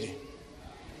was a lady.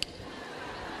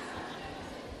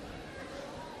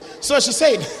 So she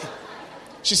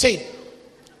said,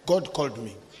 God called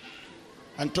me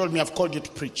and told me, I've called you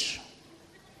to preach.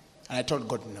 And I told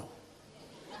God, no.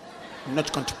 I'm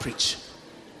not going to preach.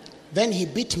 Then he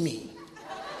beat me.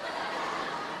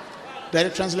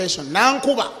 Direct translation.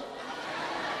 Nankuba.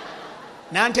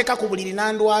 Nanteka kubuliri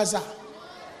nandwaza.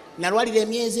 Nalwalira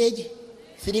emyezi egi.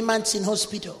 3 months in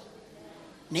hospital.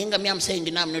 Nenga me, I'm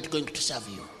saying, no, I'm not going to serve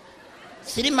you.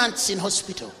 3 months in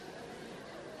hospital.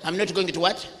 I'm not going to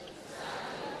what?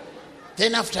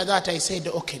 Then after that I said,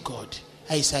 okay, God,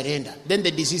 I surrender. Then the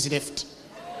disease left.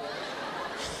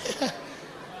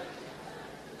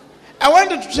 I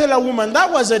wanted to tell a woman, that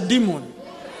was a demon.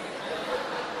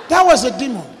 That was a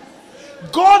demon.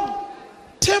 God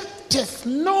tempteth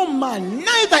no man,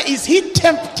 neither is he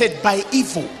tempted by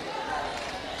evil. Even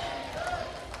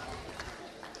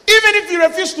if you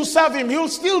refuse to serve him, he'll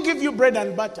still give you bread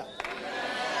and butter.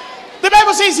 The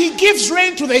Bible says he gives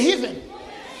rain to the heathen.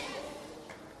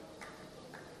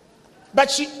 But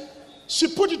she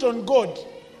put it on God.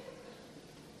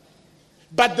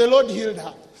 But the Lord healed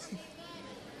her.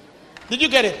 Did you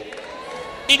get it?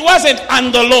 It wasn't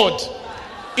 "and the Lord."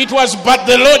 It was "but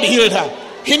the Lord healed her."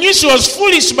 He knew she was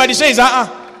foolish, but he says,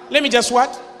 let me just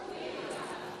what?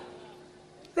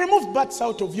 Remove butts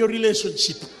out of your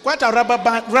relationship. What a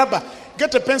rubber.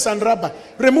 Get a pencil and rubber.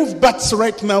 Remove butts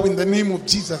right now in the name of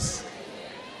Jesus.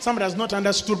 Somebody has not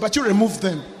understood, but you remove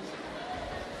them.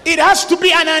 It has to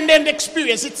be an unending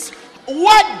experience. It's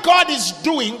what God is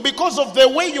doing because of the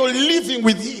way you're living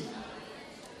with him.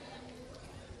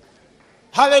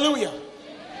 Hallelujah. Amen.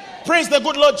 Praise the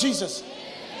good Lord Jesus.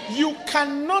 Amen. You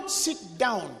cannot sit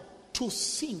down to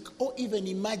think or even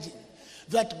imagine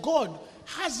that God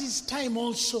has his time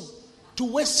also to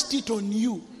waste it on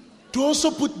you, to also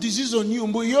put disease on you.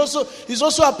 But he's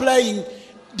also applying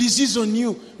disease on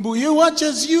you. But he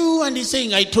watches you and he's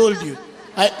saying, I told you.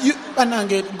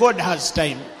 God has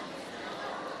time.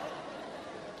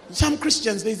 Some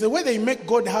Christians, there's a way they make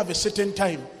God have a certain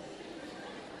time.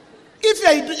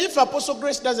 If Apostle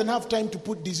Grace doesn't have time to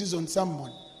put disease on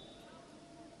someone,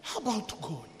 how about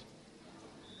God?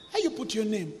 How you put your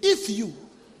name? If you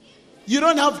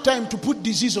don't have time to put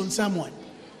disease on someone,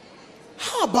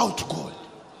 how about God?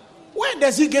 Where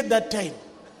does he get that time?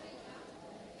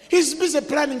 He's busy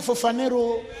planning for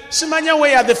Fanero. Simanya,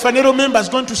 where are the Fanero members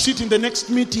going to sit in the next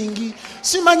meeting?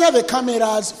 Simanya, the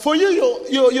cameras. For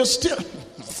you're still...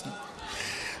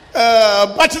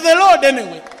 but the Lord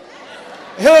anyway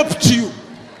helped you.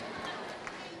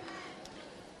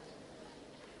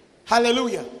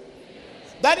 Hallelujah.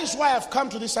 That is why I've come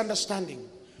to this understanding.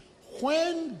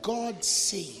 When God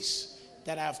says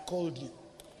that I have called you,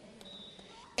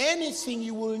 anything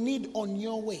you will need on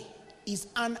your way is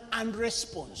an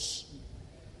unresponse.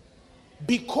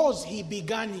 Because he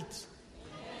began it.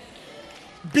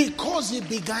 Because he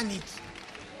began it.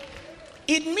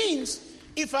 It means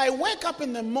if I wake up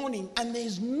in the morning and there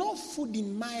is no food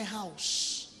in my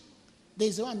house,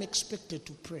 there's a way I'm expected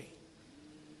to pray.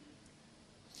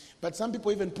 But some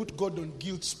people even put God on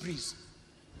guilt sprees.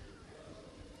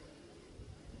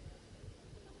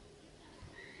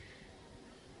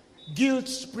 Guilt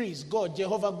sprees. God,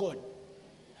 Jehovah God,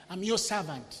 I'm your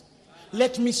servant.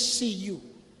 Let me see you.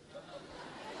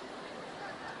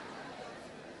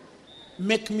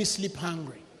 Make me sleep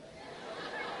hungry.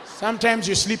 Sometimes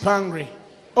you sleep hungry.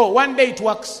 Oh, one day it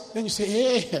works. Then you say,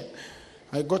 hey,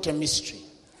 I got a mystery.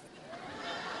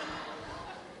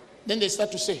 Then they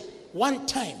start to say, one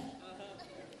time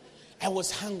I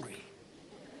was hungry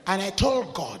and I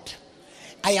told God,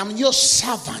 I am your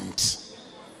servant.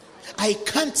 I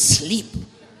can't sleep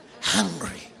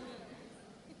hungry.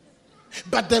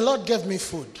 But the Lord gave me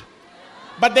food.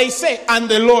 But they say, and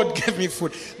the Lord gave me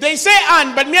food. They say,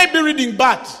 and, but may I be reading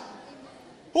but.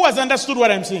 Who has understood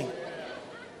what I'm saying?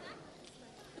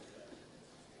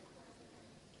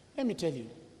 Let me tell you,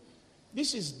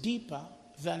 this is deeper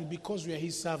than because we are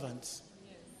his servants.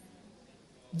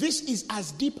 This is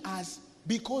as deep as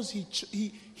because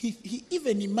he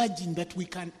even imagined that we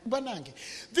can.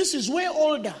 This is way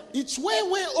older. It's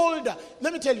way older.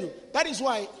 Let me tell you, that is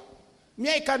why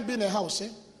I can't be in a house,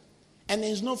 and there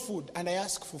is no food, and I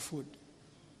ask for food.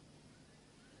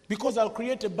 Because I'll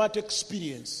create a bad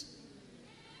experience.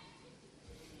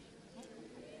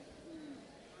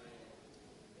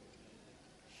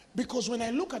 Because when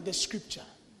I look at the scripture,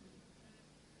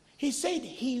 he said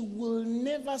he will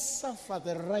never suffer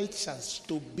the righteous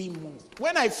to be moved.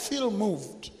 When I feel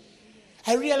moved,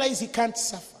 I realize he can't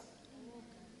suffer.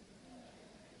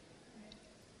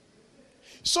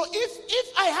 So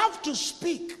if I have to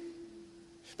speak,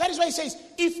 that is why he says,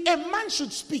 if a man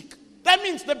should speak, that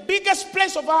means the biggest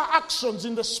place of our actions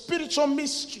in the spiritual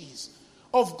mysteries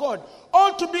of God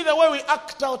ought to be the way we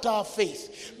act out our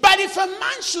faith. But if a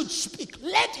man should speak,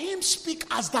 let him speak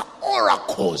as the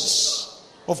oracles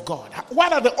of God.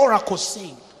 What are the oracles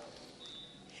saying?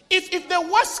 If the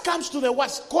worst comes to the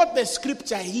worst, quote the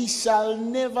scripture, he shall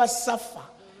never suffer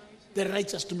the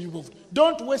righteous to be moved.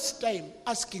 Don't waste time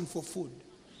asking for food.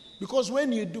 Because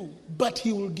when you do, but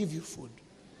he will give you food.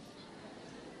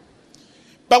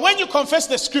 But when you confess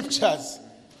the scriptures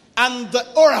and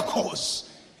the oracles,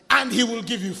 and he will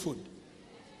give you food.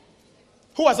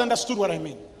 Who has understood what I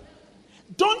mean?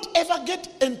 Don't ever get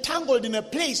entangled in a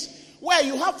place where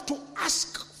you have to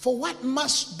ask for what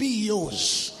must be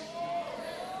yours.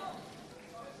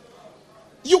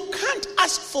 You can't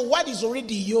ask for what is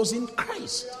already yours in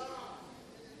Christ.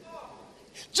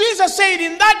 Jesus said,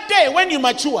 in that day when you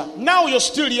mature, now you're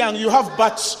still young, you have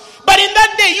butts, but in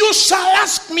that day you shall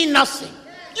ask me nothing.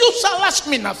 You shall ask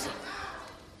me nothing.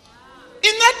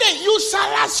 In that day you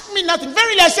shall ask me nothing.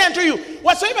 Verily I say unto you,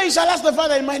 whatsoever you shall ask the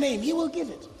Father in my name, he will give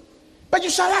it. But you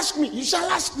shall ask me. You shall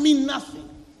ask me nothing.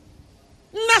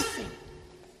 Nothing.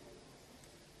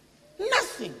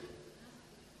 Nothing.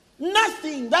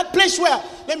 Nothing. That place where,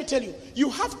 let me tell you, you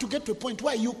have to get to a point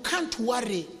where you can't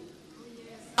worry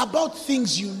about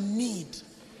things you need.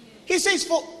 He says,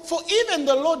 for even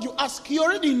the Lord you ask, he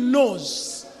already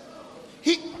knows.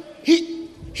 He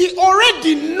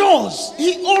already knows.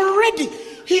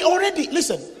 He already,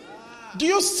 listen, do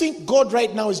you think God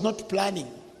right now is not planning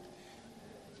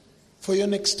for your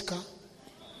next car?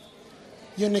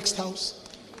 Your next house?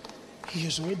 He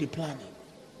is already planning.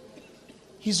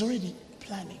 He's already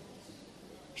planning.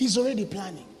 He's already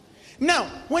planning. Now,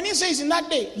 when he says in that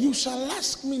day, you shall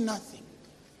ask me nothing,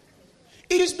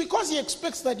 it is because he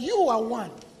expects that you are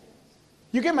one.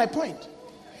 You get my point?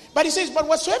 But he says, but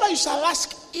whatsoever you shall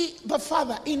ask the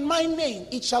Father in my name,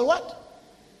 it shall what?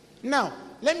 Now,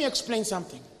 let me explain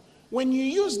something. When you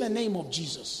use the name of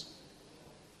Jesus,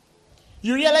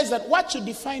 you realize that what you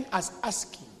define as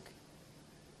asking,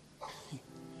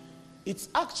 it's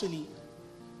actually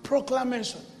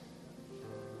proclamation,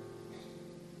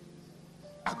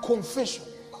 a confession,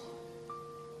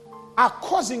 a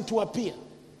causing to appear.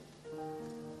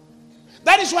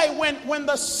 That is why when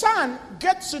the Son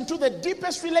gets into the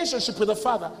deepest relationship with the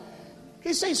Father,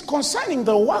 he says, concerning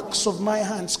the works of my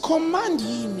hands, command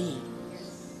ye me.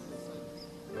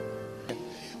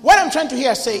 What I'm trying to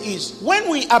hear say is,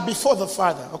 when we are before the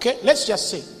Father, okay, let's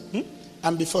just say,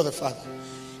 I'm before the Father,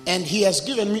 and he has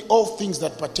given me all things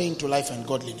that pertain to life and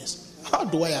godliness. How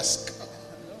do I ask?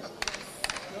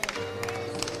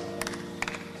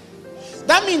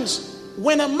 That means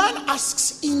when a man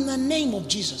asks in the name of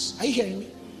Jesus, are you hearing me?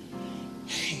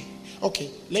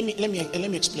 Okay, let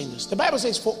me explain this. The Bible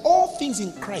says, for all things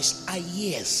in Christ are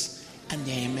yes and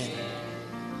they are amen.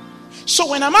 So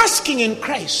when I'm asking in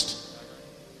Christ,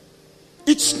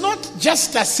 it's not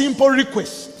just a simple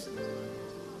request.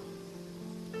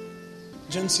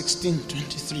 John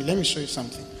 16:23. Let me show you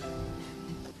something.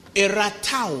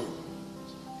 Eratao,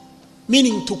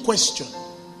 meaning to question.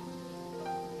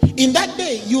 In that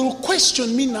day, you'll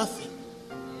question me nothing.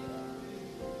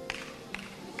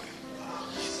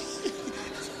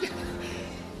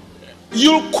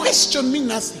 You'll question me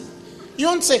nothing. You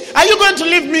won't say, are you going to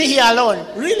leave me here alone?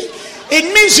 Really?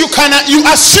 It means you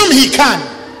assume he can.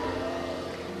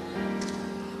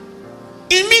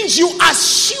 It means you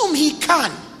assume he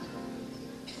can.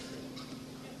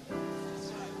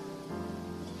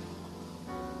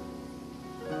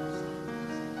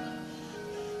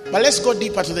 But let's go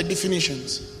deeper to the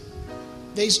definitions.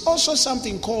 There is also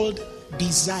something called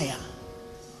desire.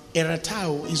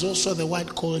 Eratao is also the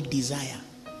word called desire.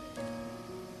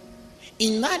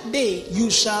 In that day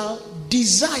you shall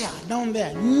desire, down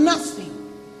there, nothing.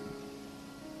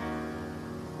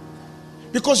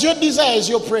 Because your desire is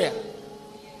your prayer.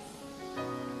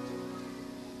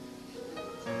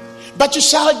 But you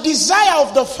shall desire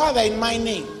of the Father in my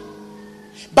name.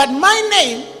 But my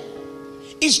name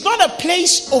is not a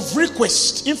place of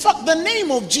request. In fact, the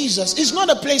name of Jesus is not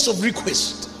a place of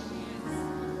request.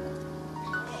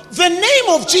 The name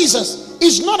of Jesus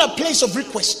is not a place of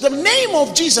request. The name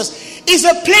of Jesus is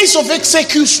a place of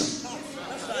execution.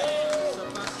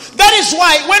 That is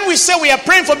why when we say we are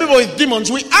praying for people with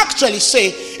demons, we actually say,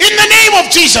 in the name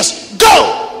of Jesus,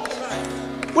 go.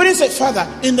 We didn't say, Father,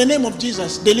 in the name of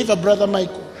Jesus, deliver Brother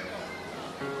Michael.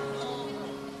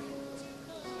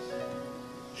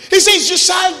 He says, you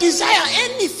shall desire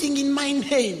anything in my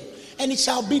name, and it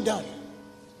shall be done.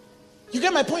 You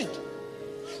get my point?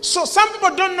 So some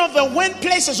people don't know the when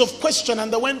places of question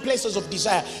and the when places of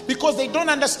desire, because they don't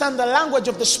understand the language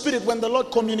of the Spirit when the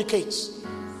Lord communicates.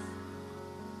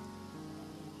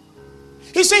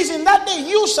 He says, in that day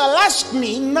you shall ask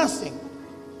me nothing.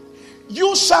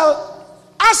 You shall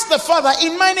ask the Father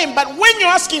in my name. But when you're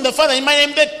asking the Father in my name,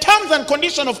 the terms and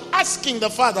conditions of asking the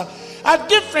Father are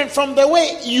different from the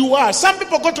way you are. Some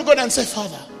people go to God and say,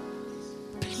 Father,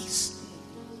 please.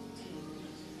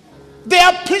 They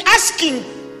are asking.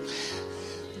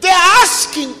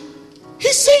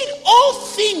 He said all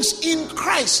things in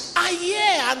Christ are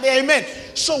yea and they are amen.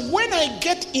 So when I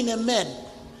get in amen,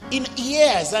 in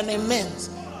years and amens,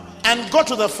 and go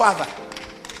to the Father,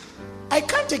 I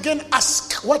can't again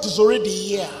ask what is already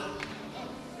here.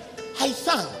 I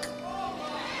thank.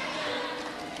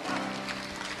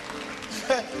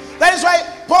 That is why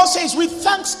Paul says, with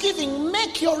thanksgiving,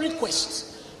 make your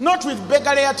requests, not with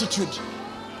beggarly attitude.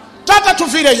 Tata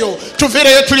tuvireyo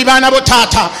tuli bana bo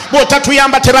tata bota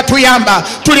tuyamba teba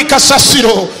tuyamba tuli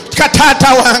kasasiro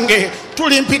katata wange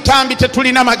tuli mpitambi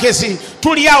tetulina magezi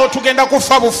tuli yao tugenda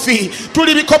kufa bufi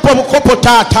tuli bikopo bukopo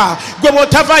tata gwe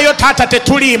botavayo tata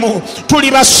tetulimu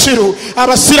tuli basiru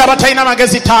abasira batayina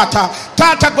magezi tata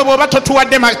gwe bobato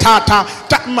tuwadde matata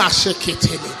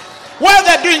masheketele. While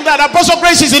they're doing that, Apostle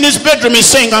Grace is in his bedroom. He's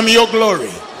saying, I'm your glory,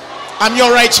 I'm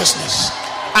your righteousness,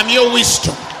 I'm your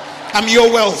wisdom, I'm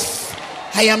your wealth,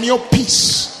 I am your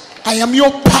peace, I am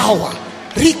your power.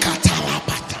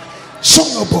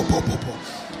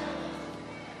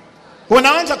 When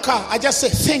I enter a car, I just say,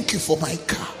 thank you for my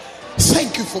car,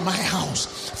 thank you for my house,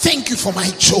 thank you for my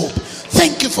job,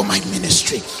 thank you for my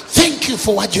ministry, thank you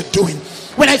for what you're doing.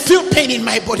 When I feel pain in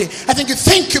my body, I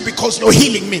thank you because you're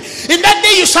healing me. In that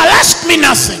day you shall ask me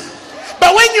nothing.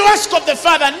 But when you ask of the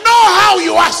Father, know how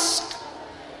you ask.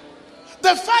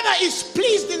 The Father is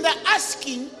pleased in the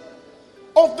asking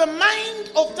of the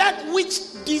mind of that which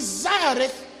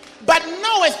desireth, but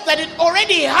knoweth that it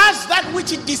already has that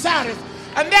which it desireth.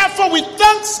 And therefore with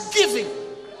thanksgiving,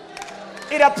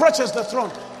 it approaches the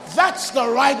throne. That's the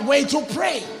right way to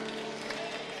pray.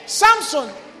 Samson,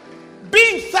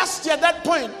 being thirsty at that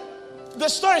point, the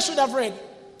story should have read,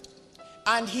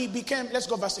 and he became, let's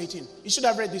go verse 18. He should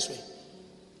have read this way.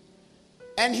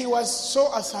 And he was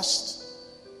so athirst,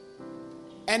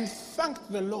 and thanked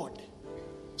the Lord,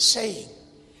 saying,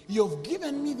 you've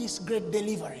given me this great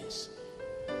deliverance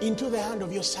into the hand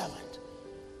of your servant.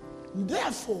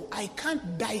 Therefore, I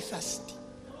can't die thirsty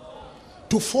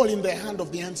to fall in the hand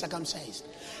of the uncircumcised.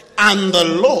 And the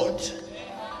Lord,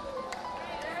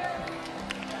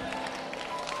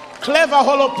 clever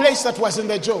hollow place that was in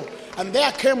the jaw, and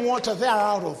there came water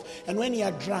thereof, and when he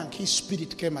had drunk, his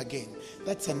spirit came again.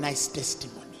 That's a nice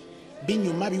testimony. Being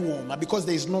you maybe warmer, because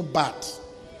there is no birth.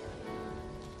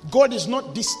 God is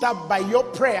not disturbed by your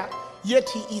prayer, yet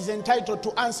he is entitled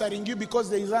to answering you because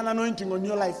there is an anointing on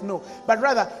your life. No, but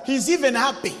rather he's even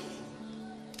happy.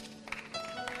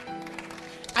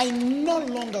 I no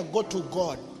longer go to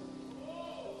God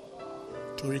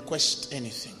to request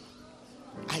anything.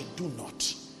 I do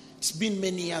not. It's been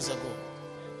many years ago.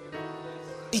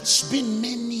 It's been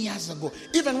many years ago.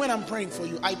 Even when I'm praying for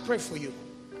you, I pray for you.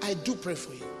 I do pray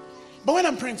for you. But when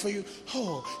I'm praying for you,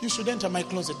 you should enter my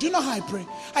closet. Do you know how I pray?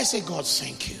 I say, God,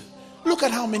 thank you. Look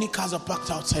at how many cars are parked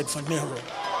outside for Nero.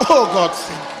 Oh, God,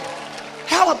 thank you.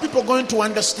 How are people going to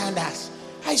understand us?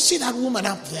 I see that woman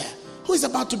up there who is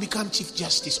about to become Chief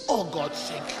Justice. Oh God,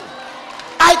 thank you.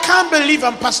 I can't believe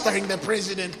I'm pastoring the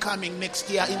president coming next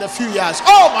year in a few years.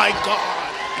 Oh my God.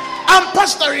 I'm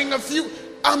pastoring a few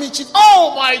army chiefs.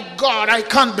 Oh my God, I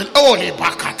can't believe. Holy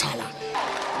Bakatala.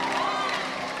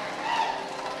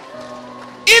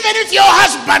 Even if your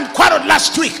husband quarreled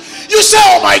last week, you say,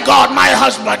 oh my God, my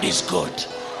husband is good.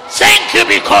 Thank you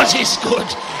because he's good.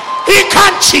 He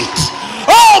can't cheat.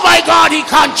 Oh my God, he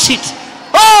can't cheat.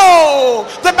 Oh,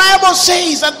 the Bible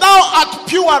says that thou art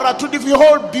purer to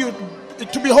behold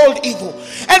evil.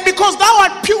 And because thou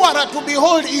art purer to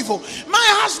behold evil, my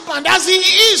husband, as he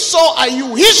is, so are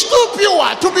you. He's too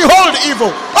pure to behold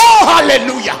evil. Oh,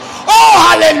 hallelujah. Oh,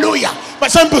 hallelujah.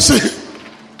 But some people say,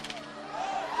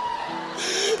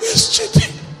 he's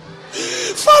cheating.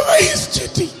 Father is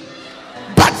cheating.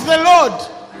 But the Lord,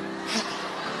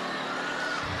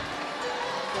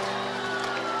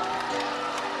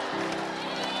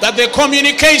 that the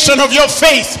communication of your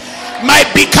faith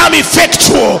might become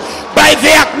effectual by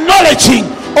the acknowledging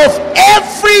of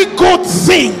every good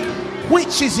thing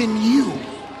which is in you,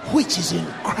 which is in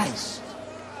Christ.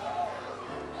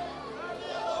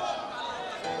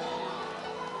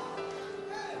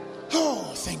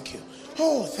 Oh, thank you.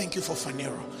 Oh, thank you for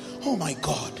Phaneroo. Oh my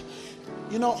God.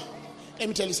 You know, let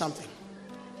me tell you something.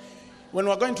 When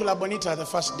we were going to La Bonita the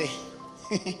first day,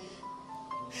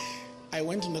 I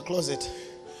went in the closet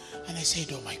and I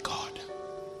said, oh my God,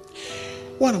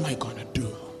 what am I going to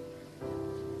do?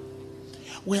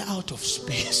 We're out of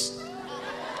space.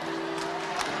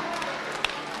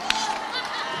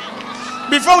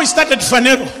 Before we started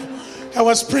Phaneroo, I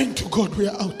was praying to God, we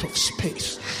are out of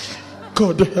space.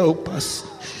 God, help us.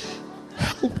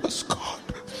 Help us, God.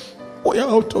 We are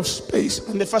out of space.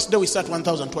 And the first day we sat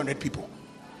 1,200 people.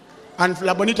 And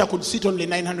La Bonita could sit only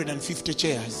 950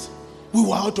 chairs. We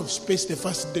were out of space the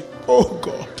first day. Oh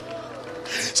God.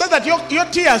 So that your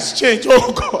tears change.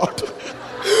 Oh God.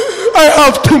 I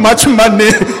have too much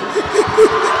money.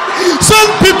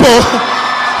 Send people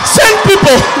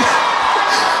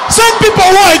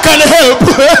who I can help.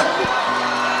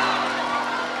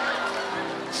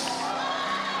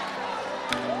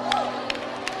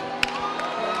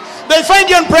 They find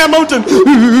you on Prayer Mountain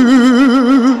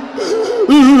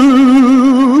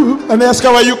and they ask,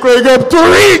 how are you crying? Up to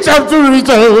reach.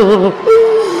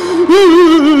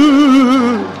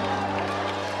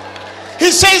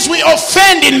 He says we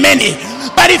offend in many,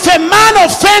 but if a man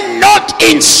offend not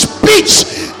in speech,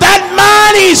 that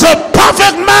man is a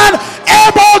perfect man,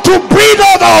 able to breathe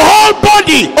out the whole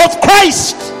body of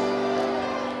Christ.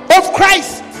 Of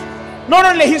Christ, not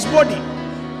only his body.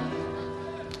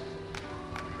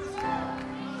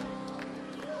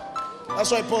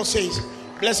 That's why Paul says,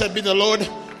 blessed be the Lord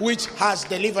which has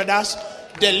delivered us,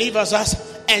 delivers us,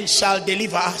 and shall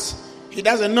deliver us. He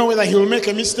doesn't know whether he will make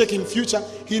a mistake in future.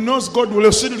 He knows God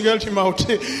will still get him out.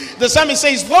 The psalmist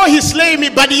says, though he slay me,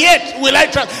 but yet will I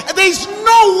trust. There is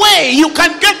no way you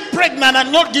can get pregnant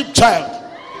and not give child.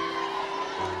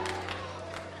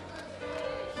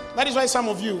 That is why some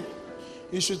of you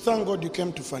should thank God you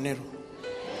came to Phaneroo.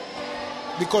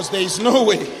 Because there is no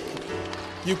way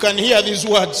you can hear these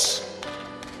words.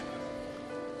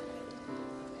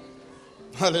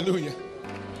 Hallelujah.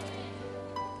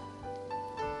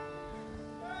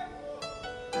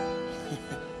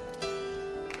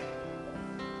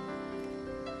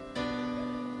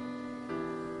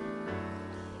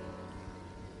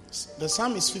 The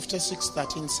Psalmist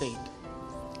 56:13 said,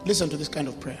 listen to this kind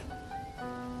of prayer.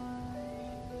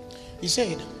 He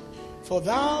said, for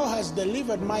thou hast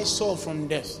delivered my soul from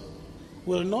death.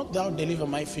 Will not thou deliver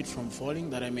my feet from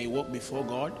falling, that I may walk before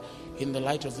God in the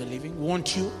light of the living?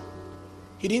 Won't you?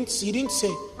 He didn't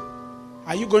say,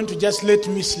 are you going to just let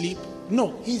me sleep?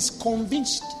 No, he's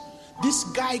convinced this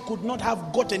guy could not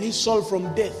have gotten his soul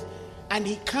from death, and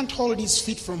he can't hold his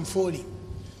feet from falling.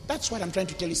 That's what I'm trying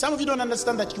to tell you. Some of you don't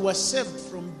understand that you were saved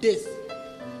from death.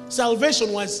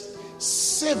 Salvation was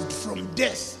saved from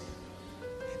death.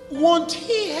 Won't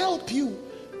he help you,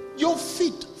 your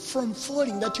feet from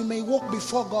falling, that you may walk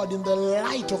before God in the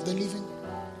light of the living?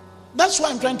 That's why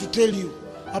I'm trying to tell you,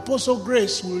 Apostle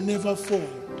Grace will never fall.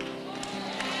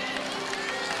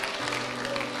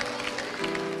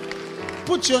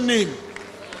 Put your name.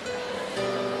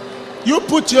 You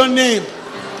put your name.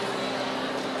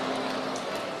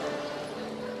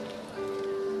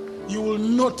 You will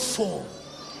not fall.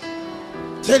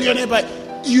 Tell your neighbor,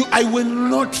 I will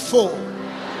not fall.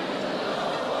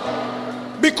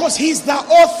 Because he's the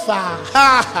author.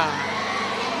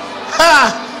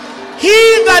 He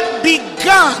that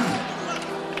began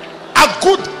a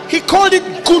good, he called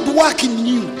it good work in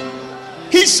you.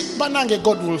 His Banange,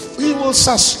 God will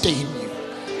sustain you.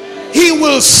 He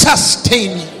will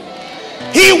sustain you.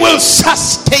 He will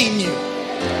sustain you.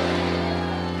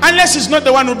 Unless it's not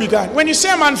the one who began. When you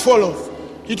say a man fall off,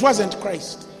 it wasn't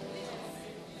Christ.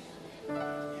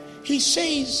 He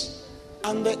says,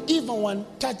 and the evil one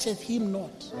toucheth him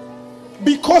not.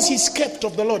 Because he's kept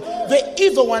of the Lord. The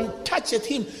evil one toucheth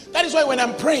him. That is why when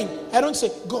I'm praying, I don't say,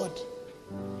 God,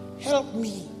 help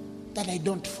me that I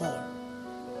don't fall.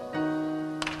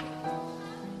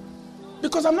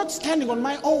 Because I'm not standing on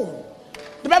my own.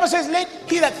 The Bible says, let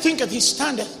he that thinketh he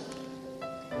standeth.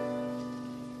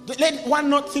 Let one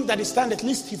not think that he standeth,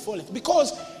 lest he falleth.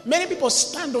 Because many people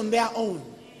stand on their own.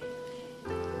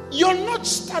 You're not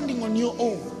standing on your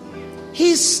own.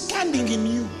 He's standing in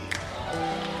you.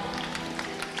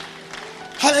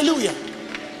 Hallelujah.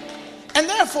 And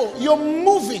therefore, you're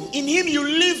moving. In him you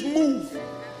live, move.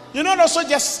 You're not also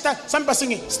just some people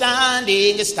singing,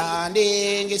 standing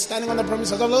on the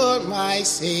promises of the Lord, my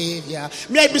Savior.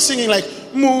 May I be singing like,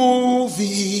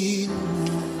 moving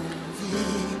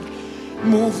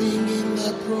in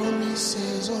the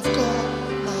promises of God,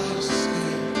 my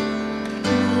Savior.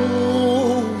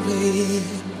 Moving.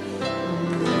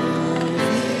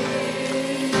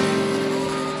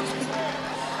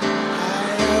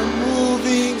 I am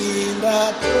moving in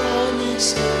the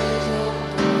promises of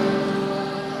God.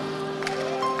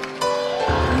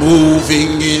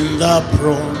 Moving in the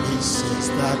promises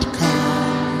that come.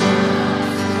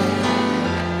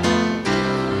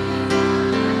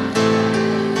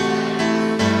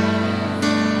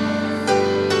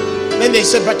 Then they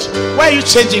say, but why are you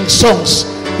changing songs?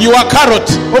 You are carrot.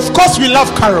 Of course we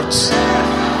love carrots.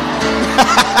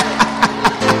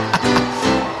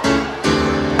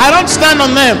 I don't stand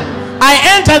on them. I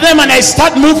enter them and I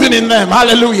start moving in them.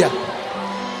 Hallelujah.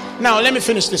 Now let me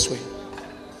finish this way.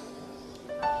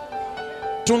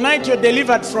 Tonight you're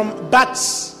delivered from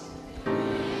bats,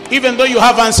 even though you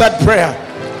have answered prayer.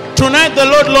 Tonight the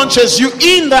Lord launches you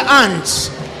in the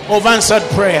ants of answered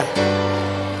prayer.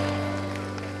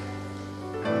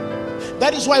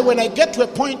 That is why when I get to a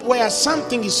point where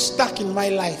something is stuck in my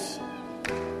life,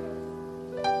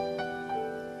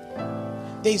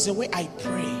 there is a way I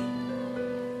pray.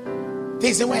 There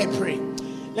is a way I pray.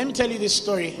 Let me tell you this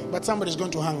story, but somebody's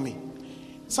going to hang me.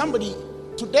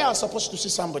 Today I was supposed to see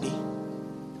somebody,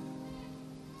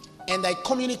 and I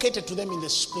communicated to them in the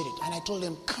spirit, and I told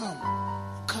them, come,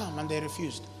 and they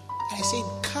refused. And I said,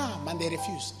 come, and they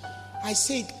refused. I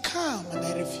said, come, and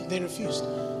they refused.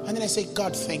 And then I said,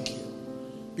 God, thank you.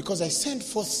 Because I sent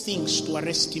forth things to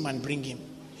arrest him and bring him.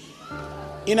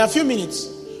 In a few minutes,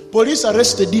 police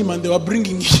arrested him and they were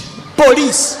bringing him.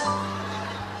 Police.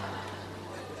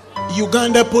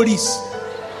 Uganda police.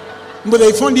 But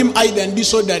they found him either and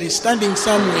disorderly, standing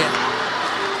somewhere.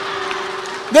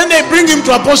 Then they bring him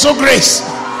to Apostle Grace.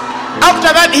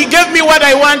 After that, he gave me what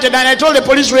I wanted and I told the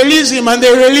police, release him, and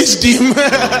they released him.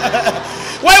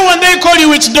 Why won't they call you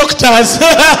witch doctors?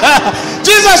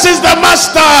 Jesus is the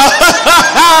master.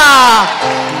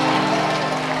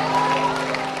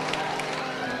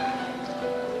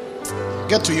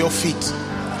 Get to your feet.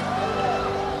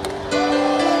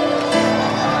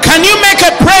 Can you make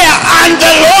a prayer and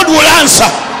the Lord will answer?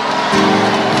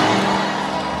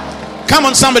 Come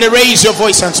on, somebody, raise your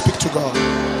voice and speak to God.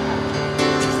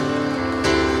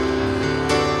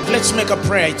 Let's make a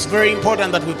prayer. It's very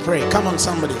important that we pray. Come on,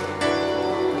 somebody.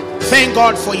 Thank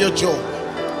God for your job.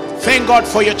 Thank God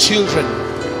for your children.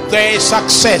 There is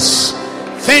success.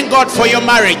 Thank God for your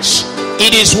marriage.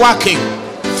 It is working.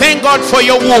 Thank God for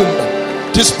your womb.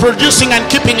 It is producing and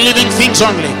keeping living things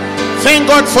only. Thank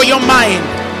God for your mind,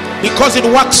 because it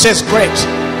works as great.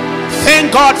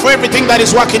 Thank God for everything that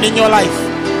is working in your life.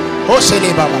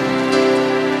 Osele Baba.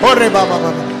 Ore Baba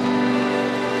Baba.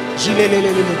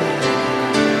 Jilelelele Baba.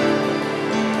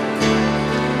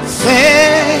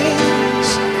 Thanks.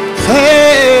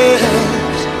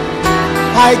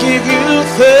 I give you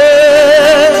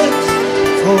thanks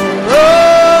for all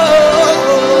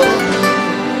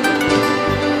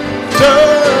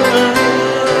done.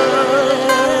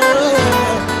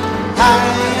 I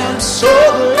am so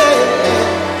glad.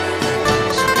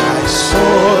 My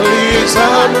soul is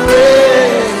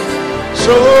unread.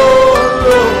 So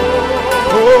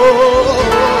low.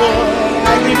 I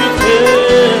give you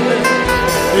thanks.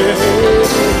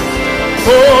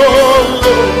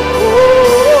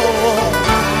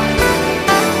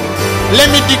 Let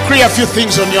me decree a few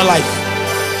things on your life.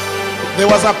 There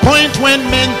was a point when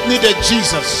men needed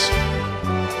Jesus,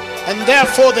 and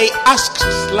therefore they asked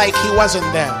like he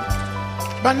wasn't there.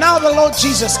 But now the Lord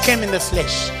Jesus came in the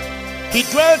flesh. He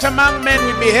dwelt among men.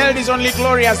 We beheld his only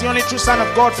glory as the only true Son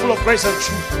of God, full of grace and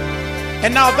truth.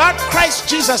 And now that Christ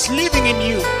Jesus living in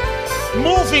you,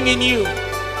 moving in you,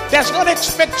 does not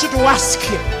expect you to ask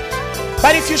him.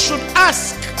 But if you should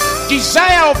ask,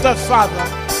 desire of the Father,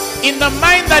 in the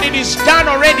mind that it is done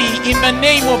already in the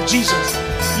name of Jesus,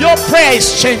 your prayer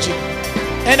is changing.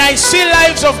 And I see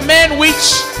lives of men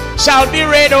which shall be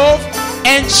read of,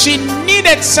 and she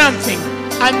needed something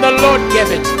and the Lord gave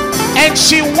it. And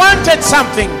she wanted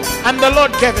something and the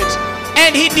Lord gave it.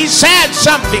 And he desired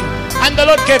something and the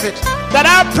Lord gave it. That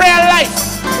our prayer life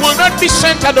will not be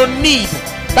centered on need,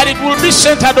 but it will be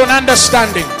centered on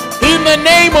understanding. In the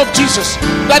name of Jesus,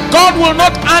 that God will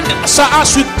not answer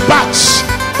us with buts,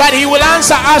 but he will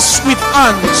answer us with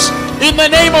ands. In the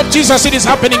name of Jesus, it is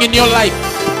happening in your life.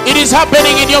 It is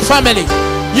happening in your family.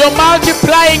 You're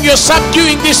multiplying, you're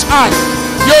subduing this earth.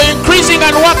 You're increasing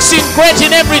and waxing great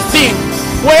in everything.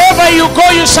 Wherever you go,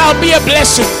 you shall be a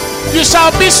blessing. You shall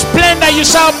be splendor. You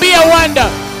shall be a wonder.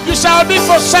 You shall be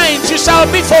for signs. You shall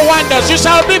be for wonders. You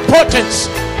shall be potence.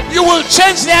 You will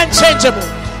change the unchangeable.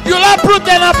 You'll uproot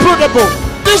the unaprootable.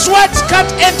 These words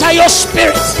can't enter your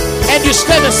spirit, and you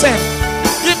stay the same.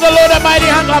 Give the Lord a mighty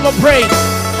hand of praise.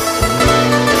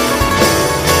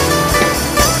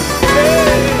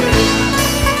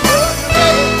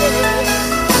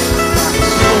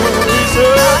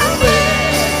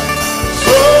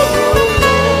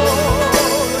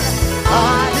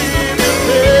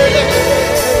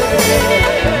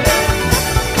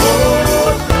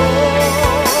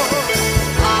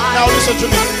 Now listen to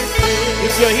me.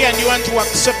 If you're here and you want to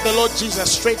accept the Lord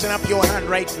Jesus, straighten up your hand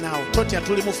right now. Put up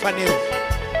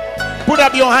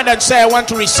your hand and say, I want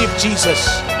to receive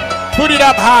Jesus. Put it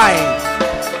up high.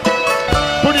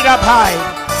 Put it up high.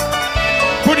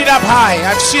 Put it up high.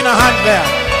 I've seen a hand there.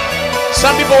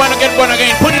 Some people want to get born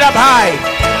again. Put it up high.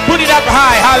 Put it up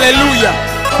high. Hallelujah.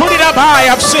 Put it up high.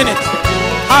 I've seen it.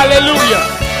 Hallelujah.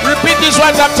 Repeat these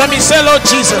words after me. Say, Lord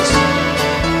Jesus,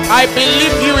 I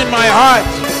believe you in my heart.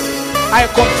 I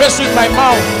confess with my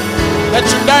mouth that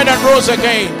you died and rose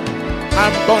again.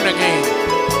 I'm born again.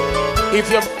 If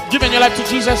you've given your life to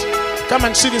Jesus, come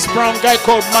and see this brown guy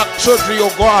called Mark Chaudhry or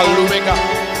Lubega.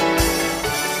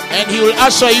 And he will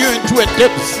usher you into a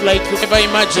depth like you never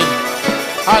imagined.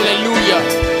 Hallelujah.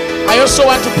 I also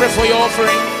want to pray for your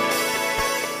offering.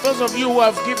 Those of you who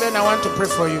have given, I want to pray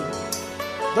for you.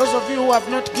 Those of you who have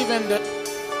not given, that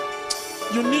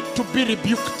you need to be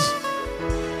rebuked.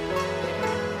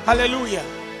 Hallelujah.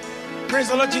 Praise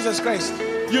the Lord Jesus Christ.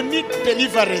 You need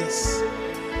deliverance.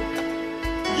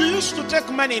 You used to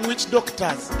take money in which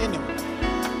doctors? Anyway,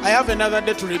 I have another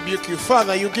day to rebuke you.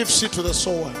 Father, you give seed to the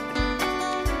sower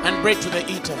and bread to the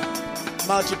eater.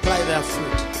 Multiply their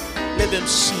fruit. Let them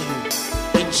see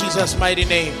you. In Jesus' mighty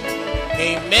name.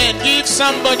 Amen. Give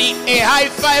somebody a high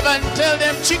five and tell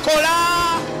them,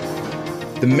 Chicola.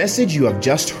 The message you have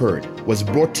just heard was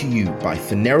brought to you by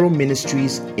Phaneroo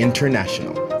Ministries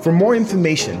International. For more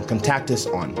information, contact us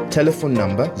on telephone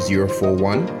number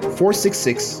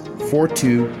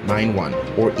 041-466-4291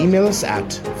 or email us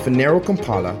at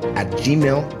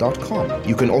phanerokampala@gmail.com.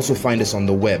 You can also find us on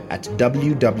the web at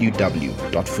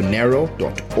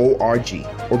www.phaneroo.org.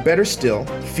 Or better still,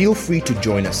 feel free to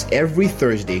join us every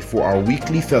Thursday for our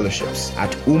weekly fellowships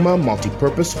at Uma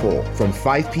Multipurpose Hall from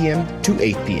 5 p.m. to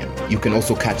 8 p.m. You can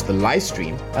also catch the live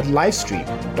stream at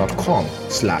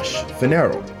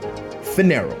livestream.com/Phaneroo.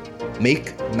 Phaneroo,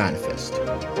 make manifest.